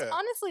 That's Yeah,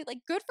 honestly like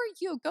good for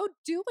you. Go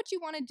do what you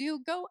want to do.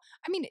 Go.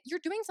 I mean, you're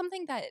doing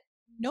something that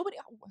nobody.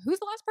 Who's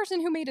the last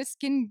person who made a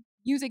skin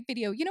music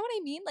video? You know what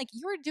I mean? Like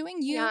you're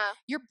doing you. Yeah.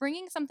 You're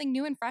bringing something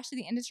new and fresh to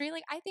the industry.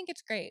 Like I think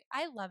it's great.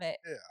 I love it.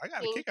 yeah, I got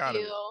a Thank kick out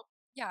of it. you.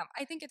 Yeah,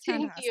 I think it's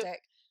Thank you.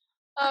 fantastic.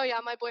 Oh, yeah,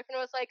 my boyfriend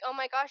was like, "Oh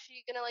my gosh, are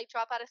you gonna, like,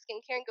 drop out of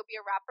skincare and go be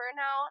a rapper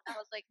now?" I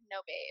was like,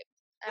 "No, babe,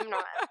 I'm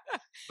not,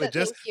 But but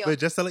just thank you." but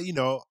just to let you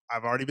know,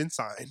 I've already been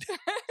signed.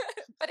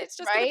 But it's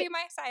just gonna Right? be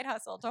my side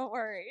hustle, don't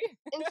worry.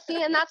 And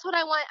see, and that's what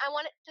I want. I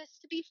want it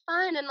just to be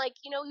fun and, like,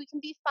 we can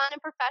be fun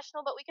and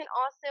professional, but we can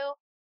also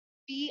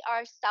be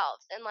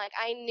ourselves. And, like,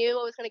 I knew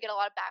I was gonna get a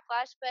lot of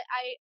backlash, but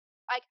I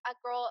like a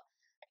girl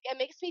it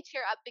makes me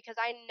tear up because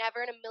I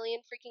never in a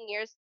million freaking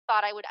years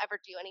thought I would ever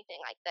do anything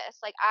like this.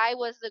 Like, I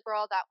was the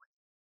girl that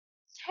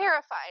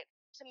terrified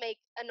to make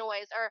a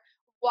noise or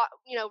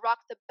rock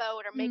the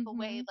boat or make a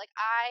wave. Mhm, Like,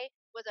 I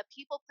was a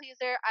people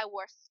pleaser. I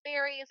wore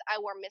Sperry's, I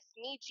wore Miss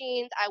Me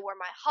jeans, I wore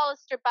my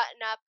Hollister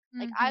button up.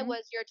 Like, I mhm,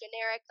 was your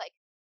generic like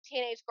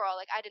teenage girl.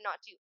 Like, I did not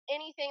do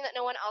anything that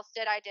no one else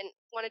did. I didn't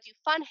want to do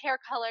fun hair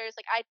colors.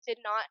 Like, I did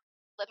not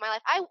live my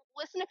life. I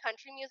listened to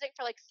country music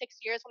for like 6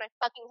 years when I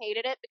fucking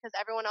hated it because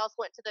everyone else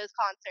went to those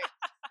concerts.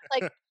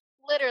 Like,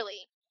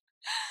 literally.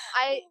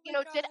 I, oh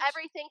my did gosh.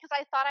 everything because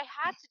I thought I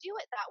had to do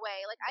it that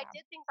way. Like, I Yeah.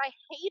 did things I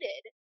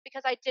hated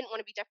because I didn't want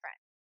to be different.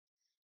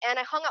 And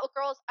I hung out with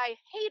girls I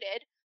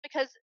hated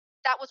because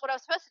that was what I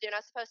was supposed to do. And I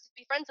was supposed to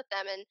be friends with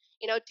them and,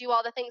 do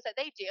all the things that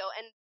they do.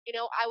 And,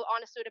 I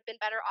honestly would have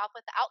been better off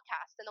with the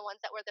outcasts than the ones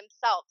that were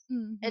themselves.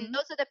 And Mhm,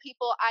 those are the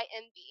people I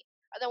envy,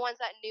 are the ones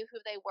that knew who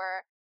they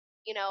were,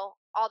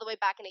 all the way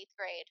back in eighth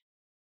grade.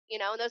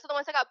 And those are the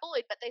ones that got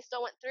bullied, but they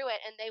still went through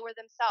it and they were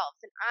themselves.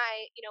 And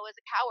I, was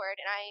a coward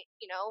and I,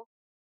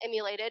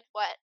 emulated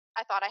what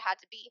I thought I had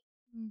to be.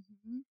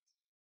 mhm.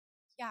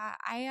 Yeah,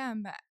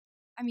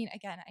 I mean,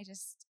 again, I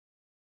just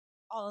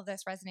all of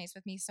this resonates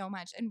with me so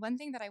much. And one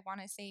thing that I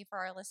want to say for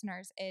our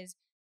listeners is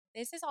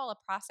this is all a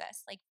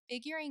process. Like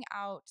figuring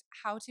out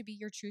how to be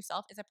your true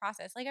self is a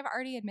process. Like I've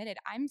already admitted,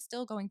 I'm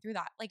still going through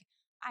that. Like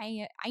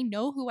I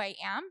know who I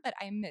am, but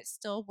I'm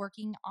still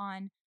working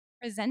on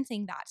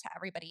presenting that to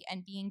everybody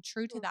and being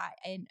true to Mm. that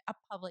in a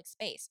public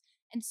space.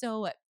 And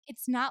so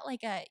it's not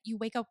like a you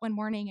wake up one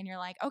morning and you're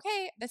like,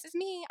 "Okay, this is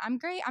me. I'm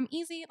great. I'm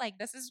easy." Like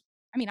this is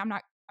I mean, I'm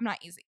not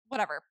easy.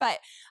 Whatever. But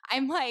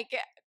I'm like,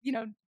 you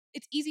know,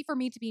 it's easy for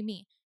me to be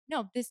me.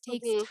 No, this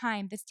takes Mhm.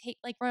 time.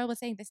 Like Royal was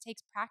saying, this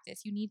takes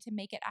practice. You need to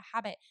make it a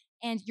habit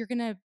and you're going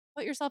to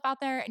put yourself out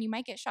there and you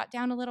might get shot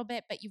down a little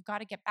bit, but you've got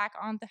to get back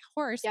on the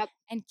horse Yep.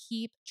 and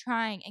keep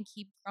trying and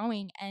keep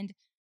growing and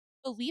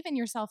believe in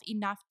yourself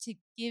enough to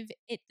give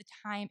it the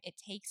time it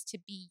takes to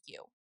be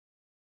you.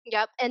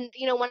 Yep. And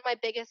one of my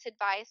biggest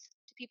advice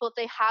to people, if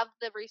they have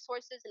the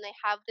resources and they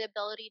have the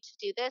ability to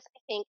do this, I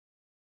think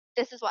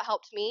this is what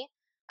helped me.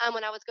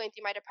 When I was going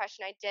through my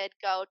depression, I did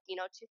go,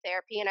 to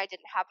therapy, and I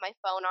didn't have my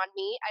phone on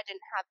me. I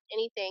didn't have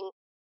anything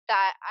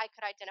that I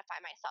could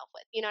identify myself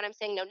with. You know what I'm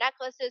saying? No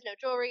necklaces, no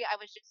jewelry. I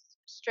was just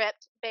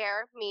stripped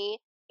bare, me.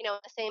 The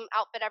same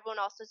outfit everyone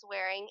else was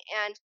wearing,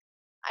 and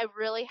I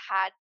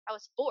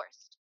was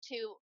forced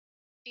to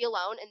be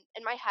alone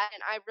in my head,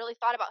 and I really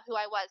thought about who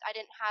I was. I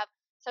didn't have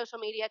social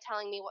media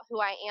telling me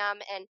who I am,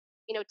 and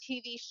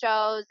TV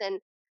shows and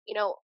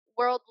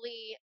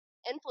worldly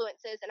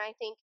influences. And I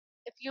think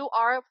if you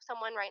are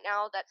someone right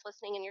now that's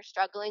listening and you're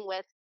struggling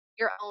with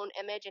your own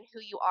image and who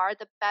you are,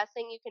 the best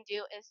thing you can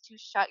do is to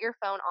shut your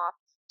phone off,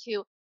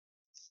 to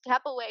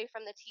step away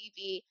from the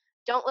TV.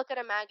 Don't look at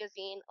a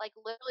magazine. Like,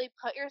 literally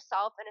put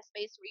yourself in a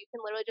space where you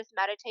can literally just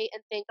meditate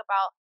and think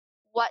about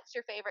what's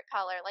your favorite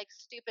color, like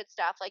stupid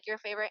stuff, like your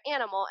favorite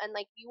animal. And,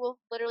 like, you will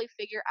literally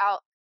figure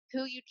out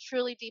who you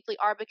truly deeply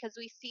are, because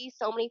we see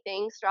so many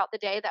things throughout the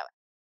day that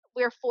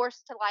we're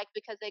forced to like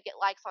because they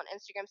get likes on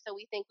Instagram. So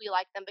we think we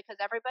like them because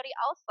everybody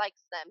else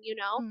likes them.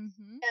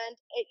 Mhm. And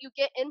you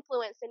get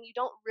influenced and you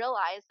don't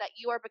realize that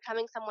you are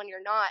becoming someone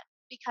you're not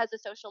because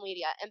of social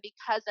media and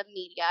because of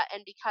media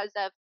and because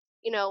of,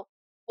 you know,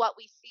 what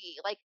we see.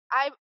 Like,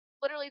 I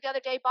literally the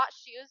other day bought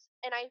shoes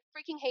and I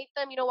freaking hate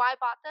them. You know why I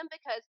bought them?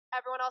 Because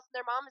everyone else and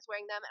their mom is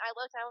wearing them. And I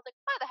looked and I was like,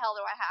 why the hell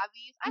do I have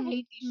these? I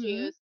hate these Mhm.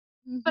 shoes,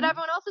 but Mhm.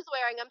 everyone else is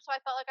wearing them, so I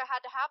felt like I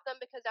had to have them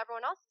because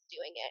everyone else is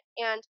doing it.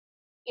 And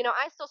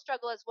I still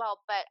struggle as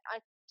well, but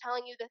I'm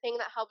telling you, the thing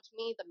that helped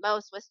me the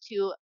most was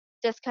to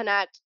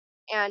disconnect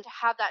and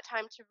have that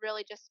time to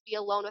really just be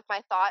alone with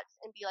my thoughts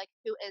and be like,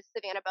 who is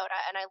Savannah Boda?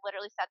 And I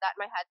literally said that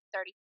in my head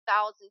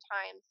 30,000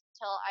 times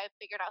till I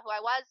figured out who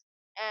I was.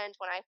 And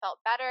when I felt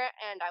better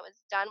and I was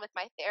done with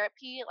my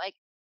therapy, like,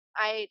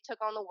 I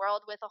took on the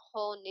world with a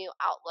whole new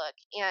outlook.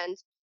 And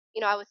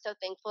I was so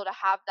thankful to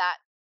have that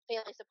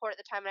family support at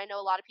the time. And I know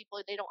a lot of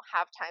people, they don't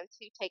have time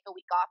to take a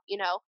week off,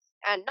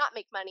 and not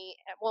make money.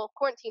 Well,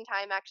 quarantine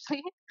time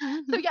actually.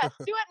 So Mhm. yes,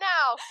 do it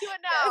now. Do it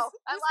Yes, now.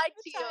 I this is lied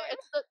the to you. time.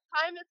 It's the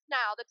time is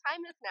now. The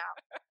time is now.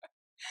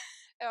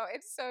 Oh,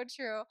 it's so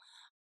true.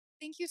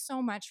 Thank you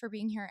so much for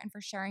being here and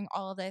for sharing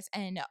all of this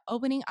and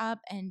opening up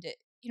and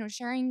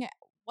sharing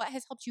what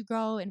has helped you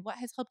grow and what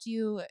has helped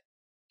you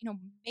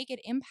make it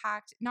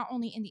impact not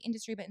only in the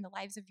industry but in the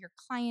lives of your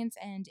clients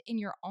and in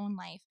your own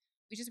life.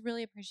 We just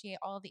really appreciate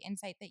all of the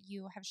insight that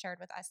you have shared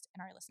with us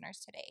and our listeners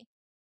today.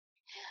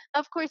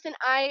 Of course, and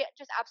I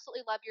just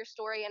absolutely love your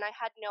story, and I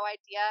had no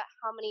idea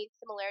how many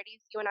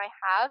similarities you and I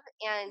have.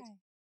 And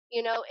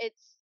Yeah.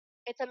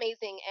 it's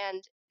amazing.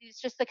 And it's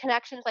just the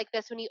connections like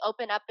this when you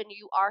open up and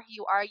you are who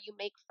you are, you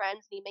make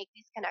friends and you make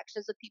these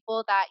connections with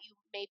people that you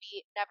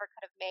maybe never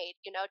could have made,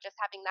 just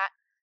having that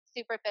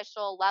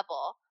superficial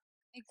level.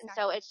 And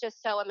so Exactly. it's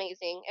just so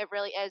amazing. It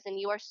really is. And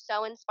you are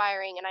so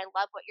inspiring and I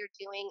love what you're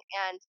doing.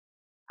 And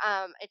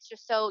it's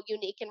just so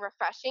unique and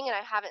refreshing. And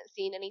I haven't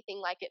seen anything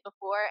like it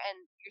before. And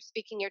you're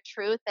speaking your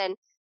truth. And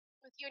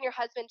with you and your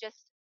husband,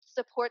 just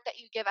support that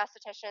you give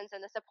estheticians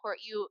and the support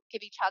you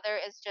give each other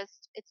is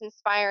just, it's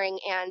inspiring.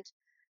 And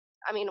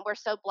I mean, we're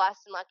so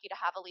blessed and lucky to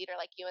have a leader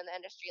like you in the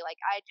industry. Like,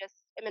 I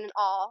just am in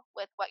awe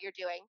with what you're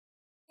doing.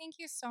 Thank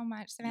you so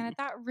much, Savannah. You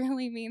That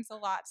really means a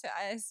lot to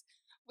us.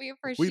 We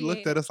we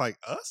looked appreciate at it. us like,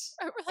 "Us?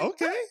 We're like,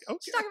 "What? Okay,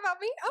 She okay." talking about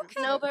me?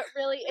 No, Okay." but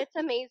really, it's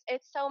amazing.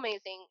 It's so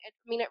amazing. I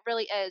mean, it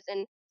really is.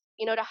 And,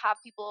 to have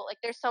people like,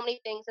 there's so many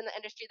things in the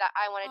industry that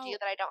I want to do Oh,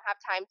 that I don't have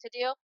time to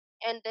do.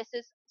 And this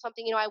is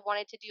something, I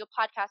wanted to do a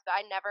podcast, but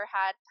I never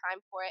had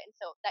time for it. And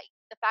so that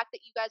the fact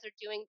that you guys are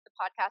doing the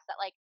podcast that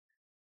like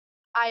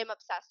I am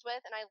obsessed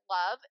with and I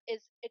love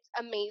is it's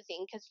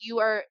amazing because you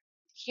are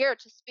here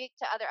to speak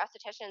to other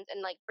estheticians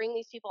and like bring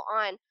these people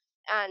on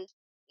and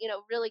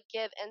really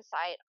give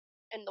insight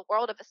in the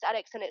world of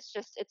aesthetics and it's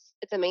just it's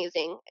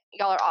amazing.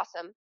 Y'all are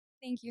awesome.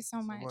 thank you Thank you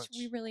so so much.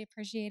 We much. really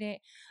appreciate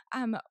it.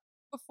 Um,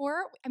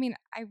 I mean,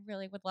 I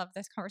really would love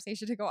this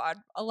conversation to go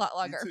on a lot Me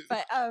longer, too.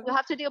 but We'll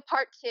have to do a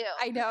part 2.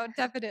 I know,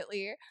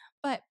 definitely.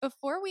 But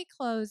before we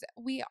close,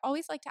 we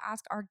always like to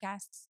ask our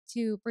guests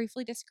to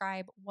briefly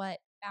describe what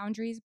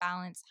boundaries,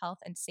 balance, health,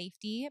 and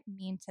safety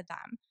mean to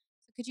them.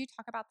 So, could you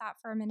talk about that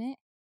for a minute?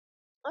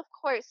 Of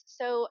course.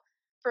 So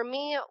for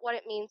me, what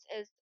it means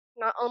is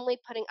not only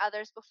putting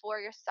others before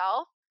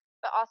yourself,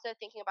 but also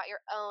thinking about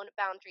your own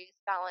boundaries,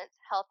 balance,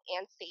 health,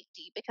 and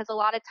safety. Because a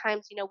lot of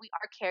times, we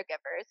are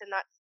caregivers, and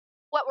that's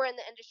what we're in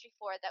the industry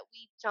for, that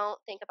we don't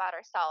think about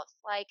ourselves.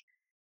 Like,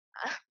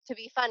 to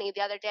be funny,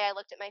 the other day I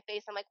looked at my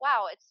face. I'm like,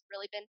 wow, it's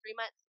really been 3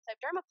 months since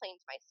I've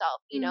dermaplaned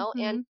myself.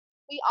 And Mhm.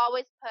 we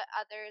always put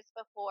others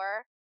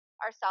before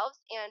ourselves,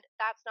 and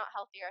that's not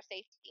healthy or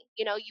safety.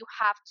 You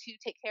have to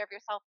take care of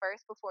yourself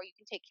first before you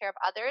can take care of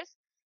others.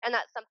 And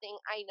that's something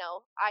I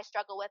know I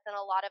struggle with, and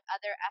a lot of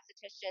other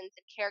estheticians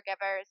and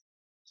caregivers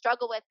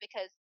struggle with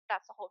because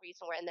that's the whole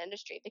reason we're in the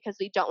industry because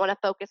we don't want to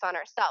focus on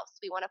ourselves.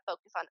 We want to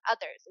focus on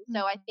others. And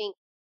so I Mhm. think,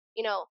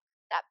 you know,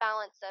 that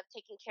balance of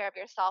taking care of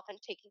yourself and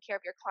taking care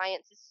of your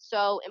clients is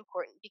so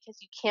important because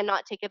you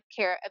cannot take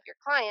care of your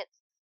clients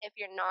if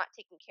you're not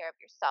taking care of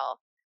yourself.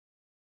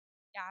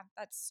 Yeah,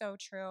 that's so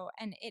true.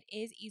 And it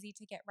is easy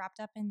to get wrapped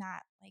up in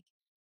that, like,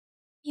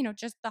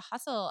 just the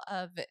hustle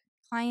of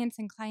clients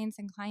and clients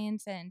and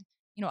clients. And,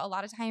 a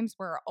lot of times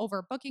we're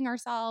overbooking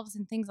ourselves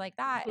and things like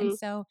that. And Hmm.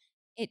 so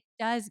it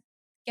does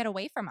get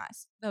away from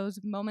us, those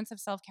moments of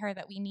self care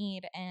that we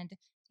need, and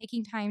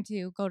taking time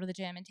to go to the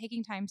gym and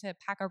taking time to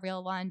pack a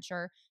real lunch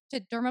or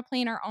to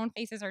dermaplane our own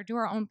faces or do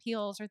our own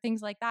peels or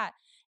things like that.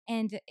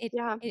 And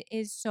Yeah, it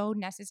is so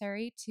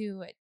necessary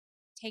to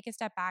take a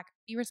step back,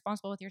 be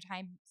responsible with your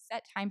time,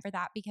 set time for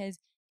that because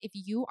if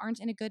you aren't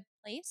in a good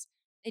place,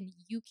 then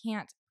you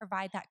can't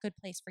provide that good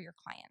place for your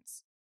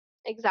clients.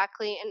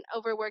 exactly. And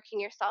overworking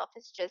yourself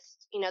is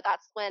just,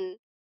 that's when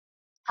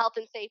health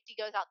and safety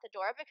goes out the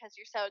door because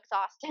you're so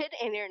exhausted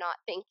and you're not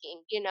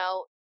thinking,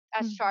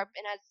 as sharp Mhm.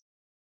 and as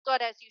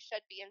good as you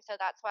should be. And so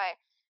that's why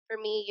for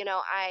me,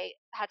 I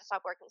had to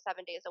stop working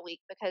 7 days a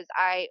week because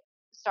I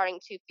was starting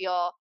to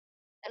feel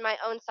and my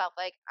own self,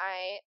 like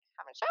I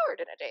haven't showered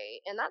in a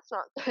day, and that's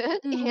not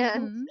good.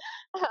 And Mhm.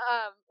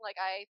 like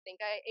I think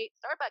I ate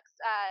Starbucks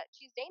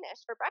cheese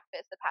Danish for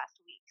breakfast the past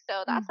week,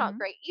 so that's not Mhm.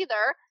 great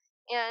either.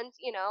 And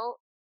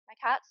my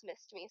cats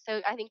missed me,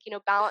 so I think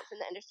balance in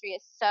the industry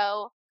is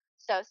so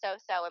so so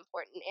so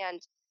important,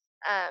 and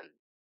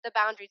the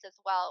boundaries as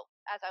well.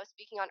 As I was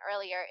speaking on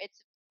earlier,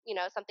 it's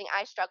something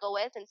I struggle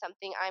with, and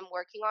something I'm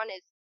working on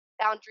is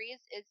boundaries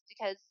is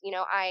because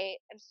I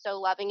am so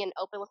loving and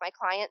open with my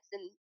clients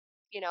and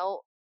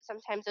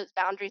sometimes those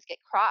boundaries get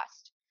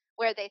crossed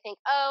where they think,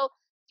 oh,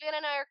 Savannah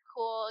and I are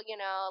cool,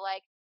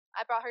 like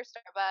I brought her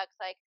Starbucks,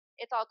 like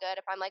it's all good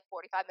if I'm like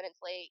 45 minutes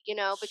late,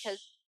 because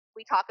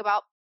we talk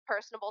about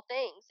personable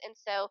things. And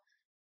so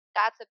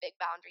that's a big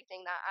boundary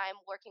thing that I'm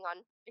working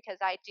on because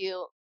I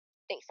do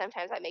think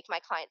sometimes I make my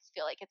clients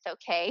feel like it's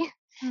okay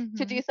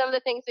to do Mhm. some of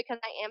the things because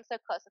I am so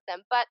close with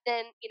them. But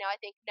then, I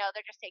think, no,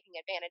 they're just taking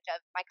advantage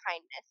of my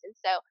kindness. And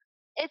so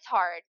it's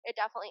hard. It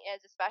definitely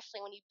is,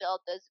 especially when you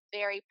build those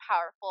very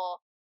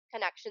powerful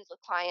connections with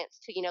clients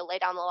to, lay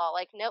down the law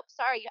like, nope,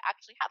 sorry, you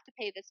actually have to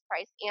pay this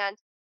price. And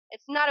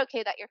it's not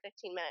okay that you're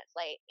 15 minutes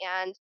late.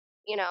 And,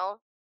 you know,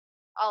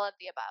 all of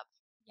the above.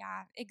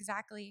 Yeah,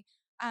 exactly.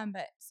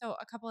 But so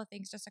a couple of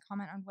things just to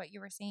comment on what you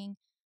were saying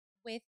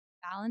with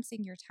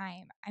balancing your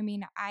time. I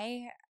mean,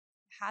 I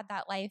had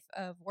that life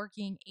of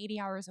working 80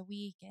 hours a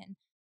week and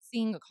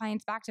seeing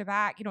clients back to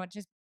back,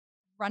 just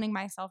running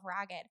myself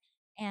ragged.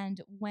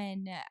 And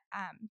when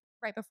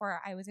right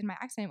before I was in my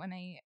accident, when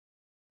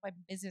my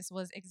business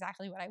was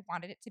exactly what I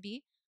wanted it to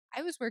be,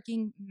 I was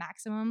working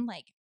maximum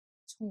like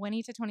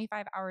 20 to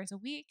 25 hours a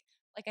week,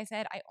 Like I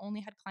said, I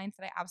only had clients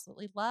that I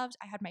absolutely loved.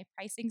 I had my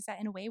pricing set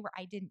in a way where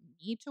I didn't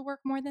need to work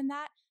more than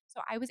that.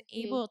 So I was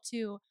Mhm. able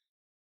to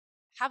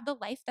have the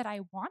life that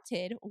I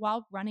wanted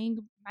while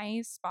running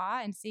my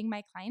spa and seeing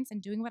my clients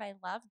and doing what I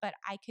love, but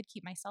I could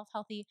keep myself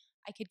healthy.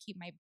 I could keep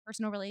my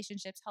personal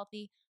relationships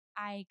healthy.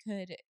 I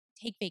could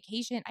take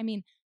vacation. I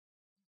mean,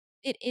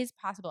 it is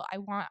possible. I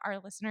want our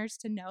listeners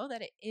to know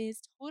that it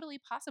is totally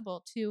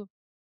possible to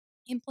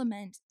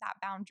implement that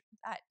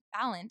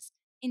balance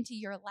into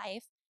your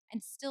life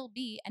and still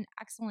be an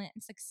excellent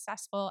and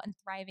successful and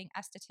thriving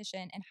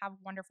esthetician and have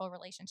wonderful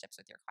relationships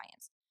with your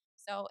clients.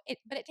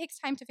 But it takes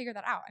time to figure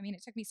that out. I mean,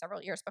 it took me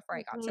several years before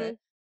I got to Mhm.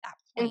 that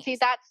And see, point.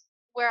 that's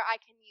where I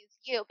can use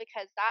you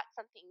because that's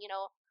something,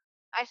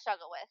 I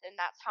struggle with. And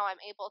that's how I'm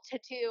able to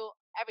do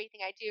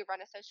everything I do,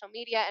 run a social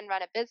media and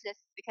run a business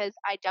because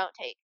I don't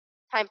take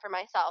time for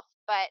myself.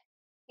 But,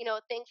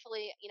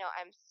 thankfully,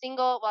 I'm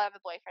single. Well, I have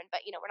a boyfriend,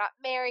 but, we're not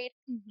married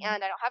Mhm.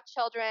 and I don't have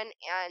children.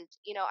 And,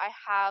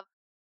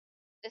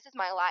 this is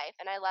my life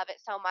and I love it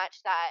so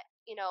much that,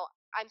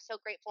 I'm so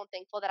grateful and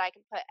thankful that I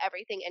can put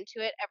everything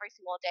into it every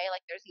single day.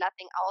 Like there's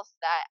nothing else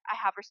that I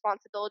have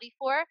responsibility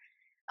for.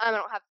 I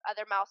don't have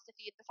other mouths to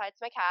feed besides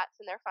my cats,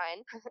 and they're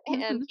fine.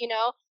 And Mhm.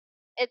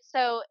 it's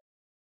so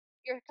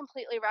you're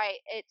completely right.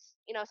 It's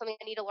something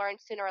I need to learn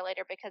sooner or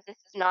later because this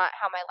is not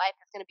how my life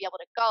is going to be able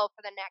to go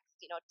for the next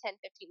 10,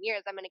 15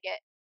 years. I'm going to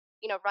get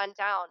run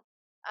down.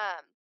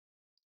 Um,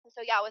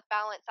 so yeah, with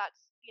balance,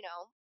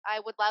 I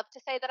would love to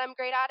say that I'm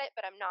great at it,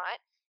 but I'm not.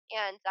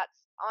 And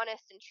that's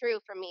honest and true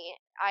for me.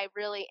 I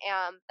really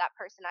am that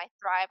person. I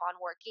thrive on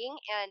working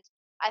and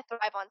I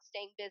thrive on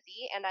staying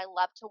busy and I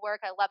love to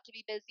work. I love to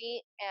be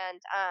busy.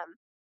 And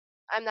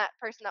I'm that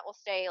person that will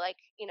stay like,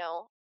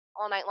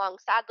 all night long.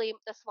 Sadly,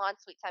 the salon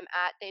suites I'm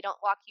at, they don't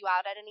lock you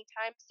out at any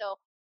time. So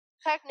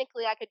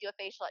technically I could do a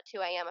facial at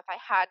 2 a.m. if I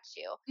had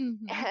to.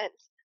 Mhm. And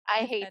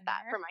I I've hate been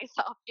that there. for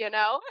myself.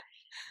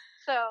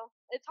 So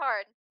it's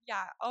hard.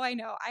 Yeah. Oh, I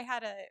know.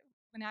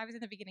 When I was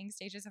in the beginning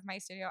stages of my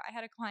studio, I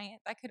had a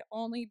client that could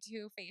only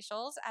do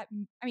facials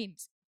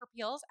for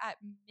peels at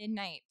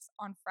midnight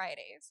on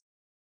Fridays.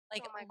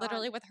 Like, Oh my God.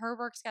 literally with her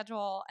work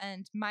schedule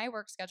and my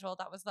work schedule,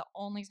 that was the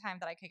only time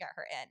that I could get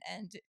her in,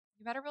 and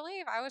you better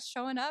believe I was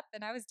showing up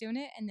and I was doing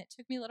it, and it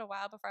took me a little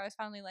while before I was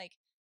finally like,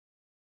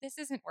 "This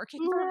isn't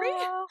working for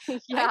me. No.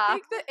 I Yeah.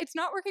 think that it's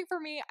not working for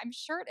me. I'm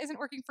sure it isn't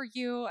working for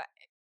you.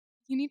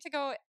 You need to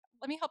go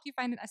let me help you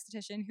find an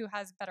esthetician who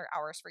has better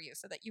hours for you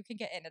so that you can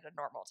get in at a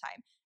normal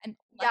time," and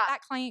let Yeah.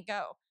 that client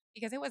go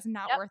because it was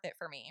not Yep. worth it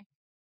for me.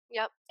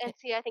 Yep. And It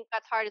see, I think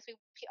that's hard is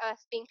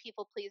us being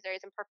people pleasers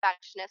and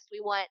perfectionists. We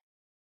want,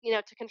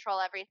 to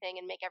control everything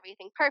and make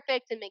everything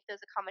perfect and make those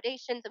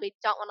accommodations and we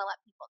don't want to let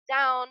people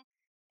down.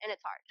 And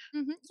it's hard.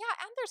 Mhm, yeah,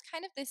 and there's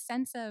kind of this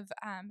sense of,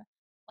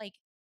 like,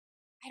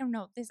 I don't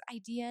know, this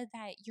idea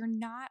that you're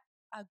not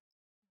a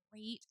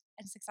great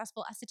and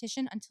successful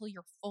esthetician until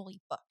you're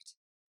fully booked.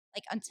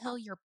 Like Yeah. until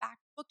you're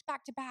booked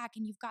back to back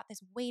and you've got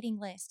this waiting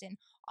list and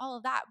all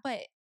of that.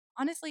 But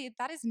honestly,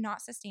 that is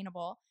not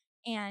sustainable.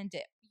 And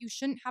you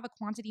shouldn't have a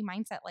quantity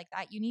mindset like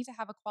that. You need to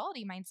have a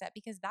quality mindset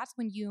because that's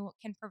when you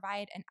can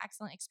provide an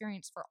excellent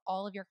experience for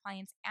all of your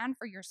clients and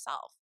for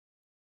yourself.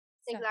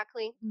 So,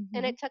 Exactly.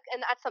 And mhm, it took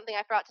and that's something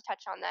I forgot to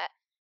touch on that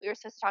we were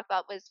supposed to talk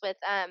about was with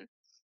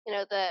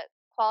the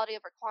quality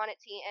over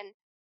quantity and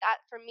that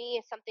for me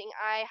is something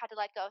I had to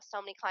let go of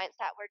so many clients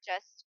that were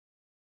just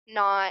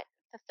not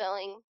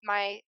fulfilling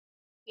my,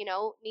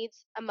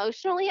 needs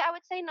emotionally, I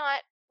would say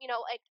not,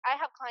 like I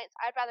have clients,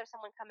 I'd rather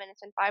someone come in and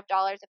spend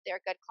 $5 if they're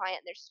a good client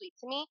and they're sweet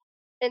to me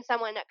than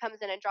someone that comes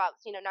in and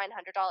drops,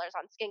 $900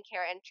 on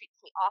skincare and treats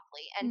me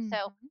awfully. And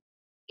so, mhm,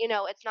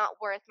 it's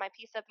not worth my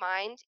peace of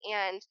mind.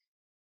 And,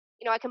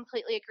 I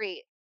completely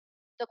agree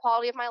the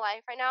quality of my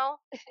life right now,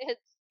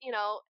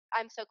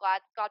 I'm so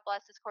glad God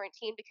bless this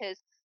quarantine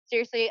because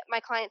seriously, my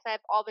clients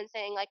have all been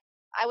saying like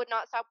I would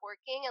not stop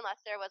working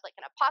unless there was like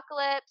an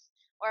apocalypse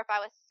or if I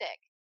was sick.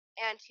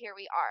 And here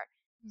we are.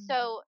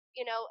 So, mhm,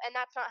 and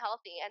that's not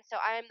healthy. And so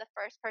I am the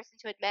first person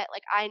to admit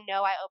like I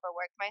know I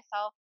overworked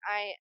myself.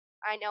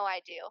 I know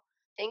I do.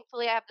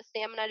 Thankfully I have the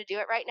stamina to do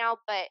it right now,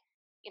 but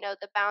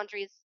the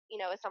boundaries,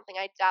 is something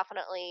I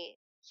definitely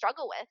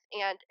struggle with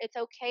and it's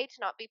okay to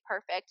not be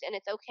perfect and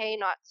it's okay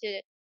not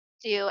to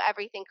do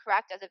everything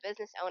correct as a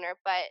business owner,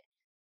 but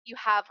you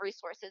have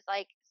resources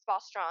like Spa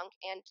Strong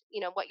and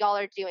what y'all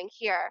are doing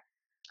here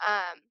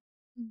um,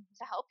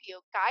 to mhm. help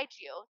you, guide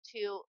you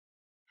to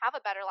have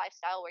a better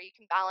lifestyle where you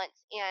can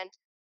balance and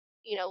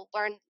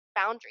learn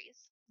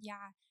boundaries.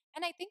 Yeah.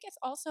 And I think it's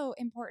also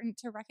important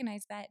to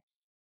recognize that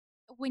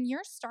when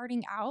you're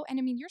starting out, and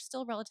I mean, you're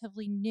still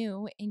relatively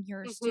new in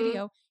your Hmm.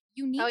 studio,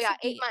 you Oh need yeah, to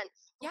 8 be,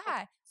 months.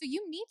 yeah. So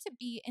you need to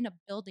be in a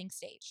building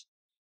stage.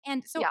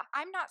 And so Yeah,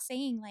 I'm not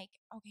saying like,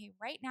 okay,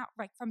 right now,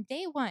 like from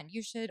day one,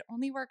 you should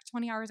only work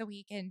 20 hours a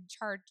week and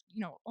charge,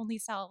 only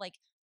sell like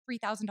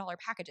 $3,000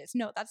 packages.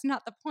 No, that's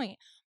not the point.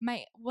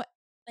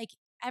 Like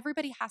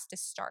everybody has to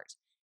start.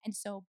 And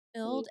so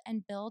build mhm,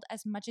 and build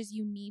as much as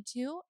you need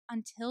to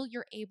until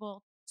you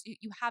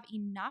have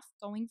enough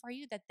going for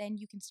you that then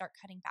you can start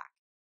cutting back.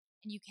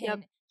 and you Yep.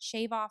 can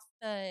shave off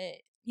the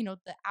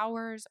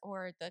hours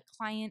or the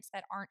clients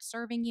that aren't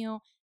serving you,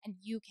 and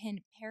you can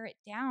pare it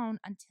down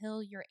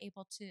until you're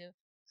able to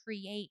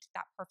create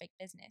that perfect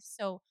business.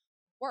 So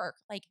work,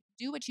 like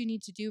do what you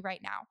need to do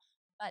right now,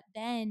 but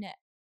then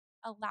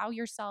allow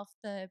yourself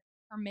the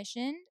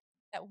permission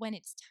that when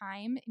it's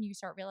time and you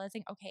start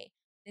realizing, okay,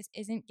 this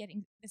isn't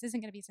going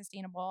to be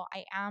sustainable.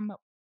 I am,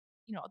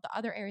 the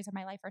other areas of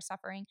my life are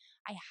suffering.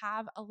 I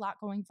have a lot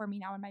going for me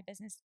now in my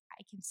business.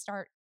 I can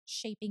start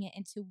shaping it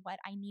into what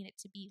I need it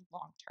to be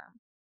long term.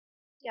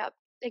 Yep.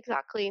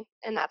 Exactly.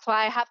 And that's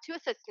why I have 2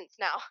 assistants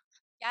now.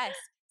 Yes.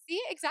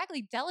 See,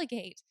 exactly.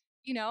 Delegate.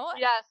 You know,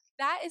 Yes.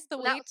 that is the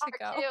And that way was to hard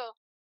go. too.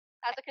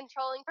 As a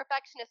controlling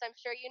perfectionist, I'm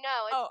sure you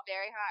know, it's Oh,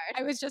 very hard.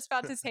 I was just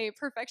about to say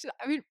perfection.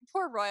 I mean,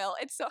 poor Royal.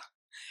 It's so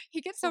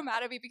he gets so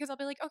mad at me because I'll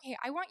be like, okay,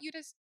 I want you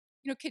to,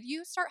 could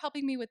you start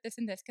helping me with this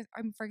and this? Because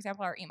I'm, for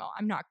example, our email.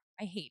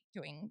 I hate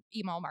doing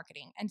email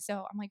marketing. And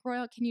so I'm like,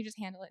 Royal, can you just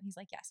handle it? And he's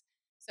like, yes.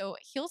 So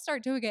he'll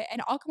start doing it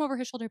and I'll come over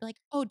his shoulder and be like,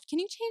 oh, can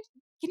you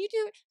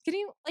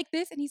like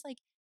this? And he's like,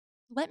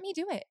 let me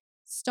do it.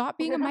 Stop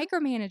being a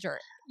micromanager.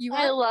 You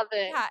I are, love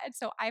it. yeah. And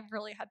so I've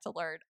really had to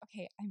learn,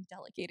 okay, I'm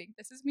delegating.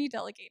 This is me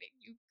delegating.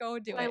 You go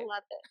do I it.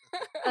 love it.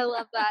 I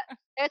love that.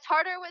 It's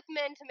harder with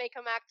men to make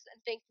them act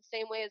and think the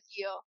same way as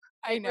you.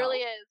 I It really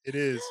know. is. It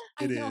is.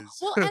 I It know. is.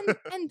 Well,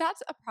 and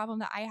that's a problem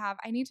that I have.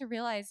 I need to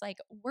realize like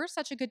we're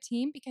such a good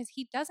team because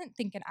he doesn't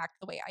think and act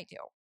the way I do.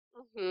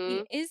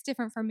 He Mhm. is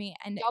different from me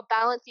and Y'all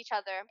balance each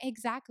other.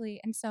 exactly.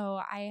 And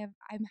so I'm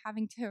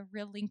having to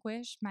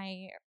relinquish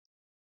my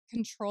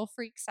control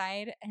freak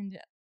side and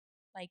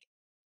like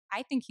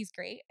I think he's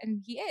great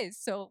and he is.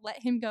 So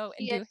let him go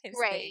and He do is his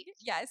thing. great.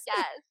 Yes.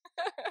 Yes.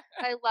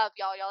 I love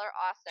y'all. Y'all are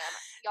awesome.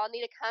 Y'all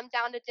need to come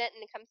down to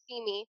Denton and come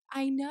see me.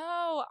 I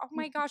know. Oh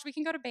my gosh, we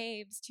can go to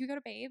Babes. Do you go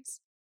to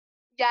Babes?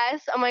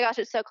 Yes. Oh my gosh,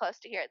 it's so close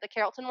to here. The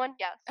Carrollton one?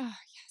 Yes. Oh,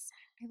 yes.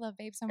 I love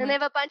Babes so And they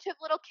much. have a bunch of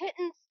little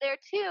kittens there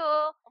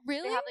too. They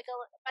Really? have like a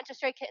bunch of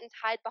stray kittens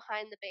hide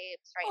behind the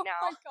babes right Oh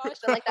now. my It's gosh.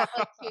 been like that for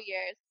like 2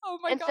 years. Oh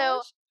my And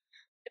so, gosh.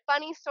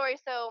 funny story.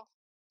 So,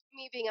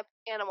 me being an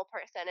animal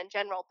person in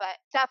general, but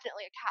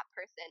definitely a cat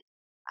person,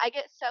 I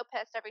get so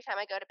pissed every time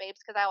I go to Babes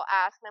because I will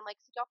ask and I'm like,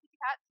 "So y'all feed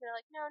the cats?" And they're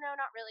like, "No, no,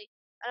 not really."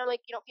 And I'm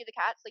like, "You don't feed the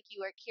cats? Like you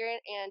work here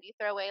and you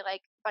throw away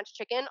like a bunch of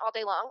chicken all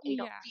day long and you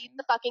don't Yeah. feed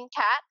the fucking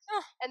cats?"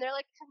 Oh, And they're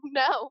like,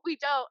 "No, we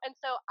don't." And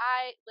so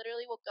I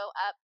literally will go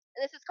up,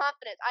 and this is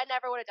confidence. I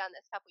never would have done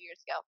this a couple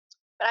years ago,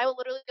 but I will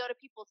literally go to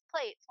people's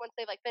plates once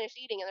they've like finished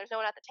eating and there's no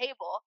one at the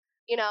table,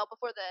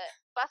 before the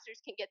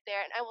busters can get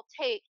there, and I will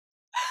take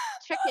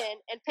chicken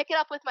and pick it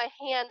up with my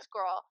hands,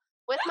 girl,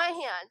 with my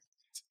hands.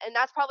 And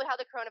that's probably how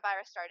the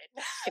coronavirus started.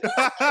 No, just kidding.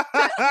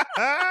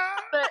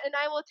 But and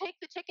I will take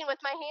the chicken with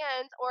my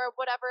hands or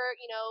whatever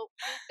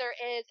meat there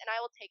is, and I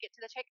will take it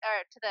to the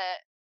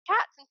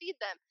cats and feed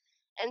them.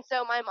 And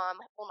so my mom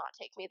will not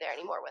take me there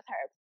anymore with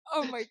her.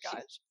 oh my she's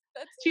gosh.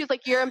 That's she was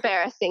like, "You're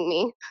embarrassing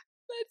me."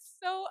 that's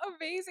so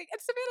amazing.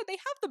 And Savannah, they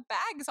have the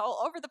bags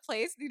all over the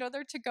place.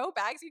 They're to go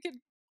bags. You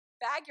can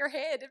bag your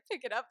head and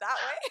pick it up that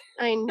way.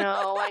 I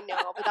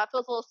know, but that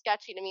feels a little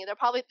sketchy to me. Then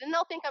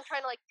they'll think I'm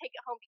trying to like take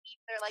it home to eat.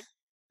 They're like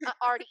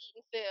already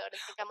eating food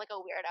and think I'm like a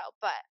weirdo.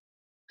 But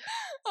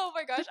Oh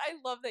my gosh. I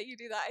love that you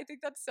do that. I think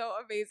that's so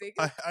amazing.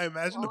 I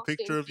imagine a well,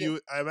 picture thank of you.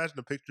 you. I imagine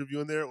a picture of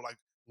you in there, like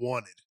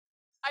wanted,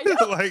 I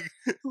know. like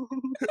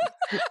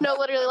No,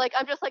 literally, like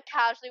I'm just like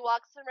casually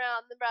walks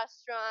around the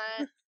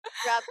restaurant,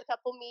 grabs a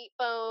couple meat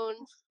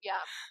bones.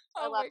 Yeah,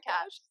 I Oh love my gosh.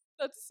 cats.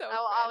 That's so I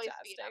will always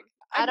feed fantastic. them.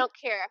 I don't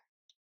care.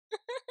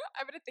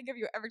 I'm gonna think of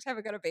you every time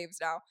I go to Babes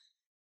now.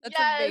 That's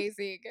Yes.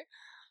 amazing.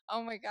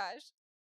 Oh my gosh.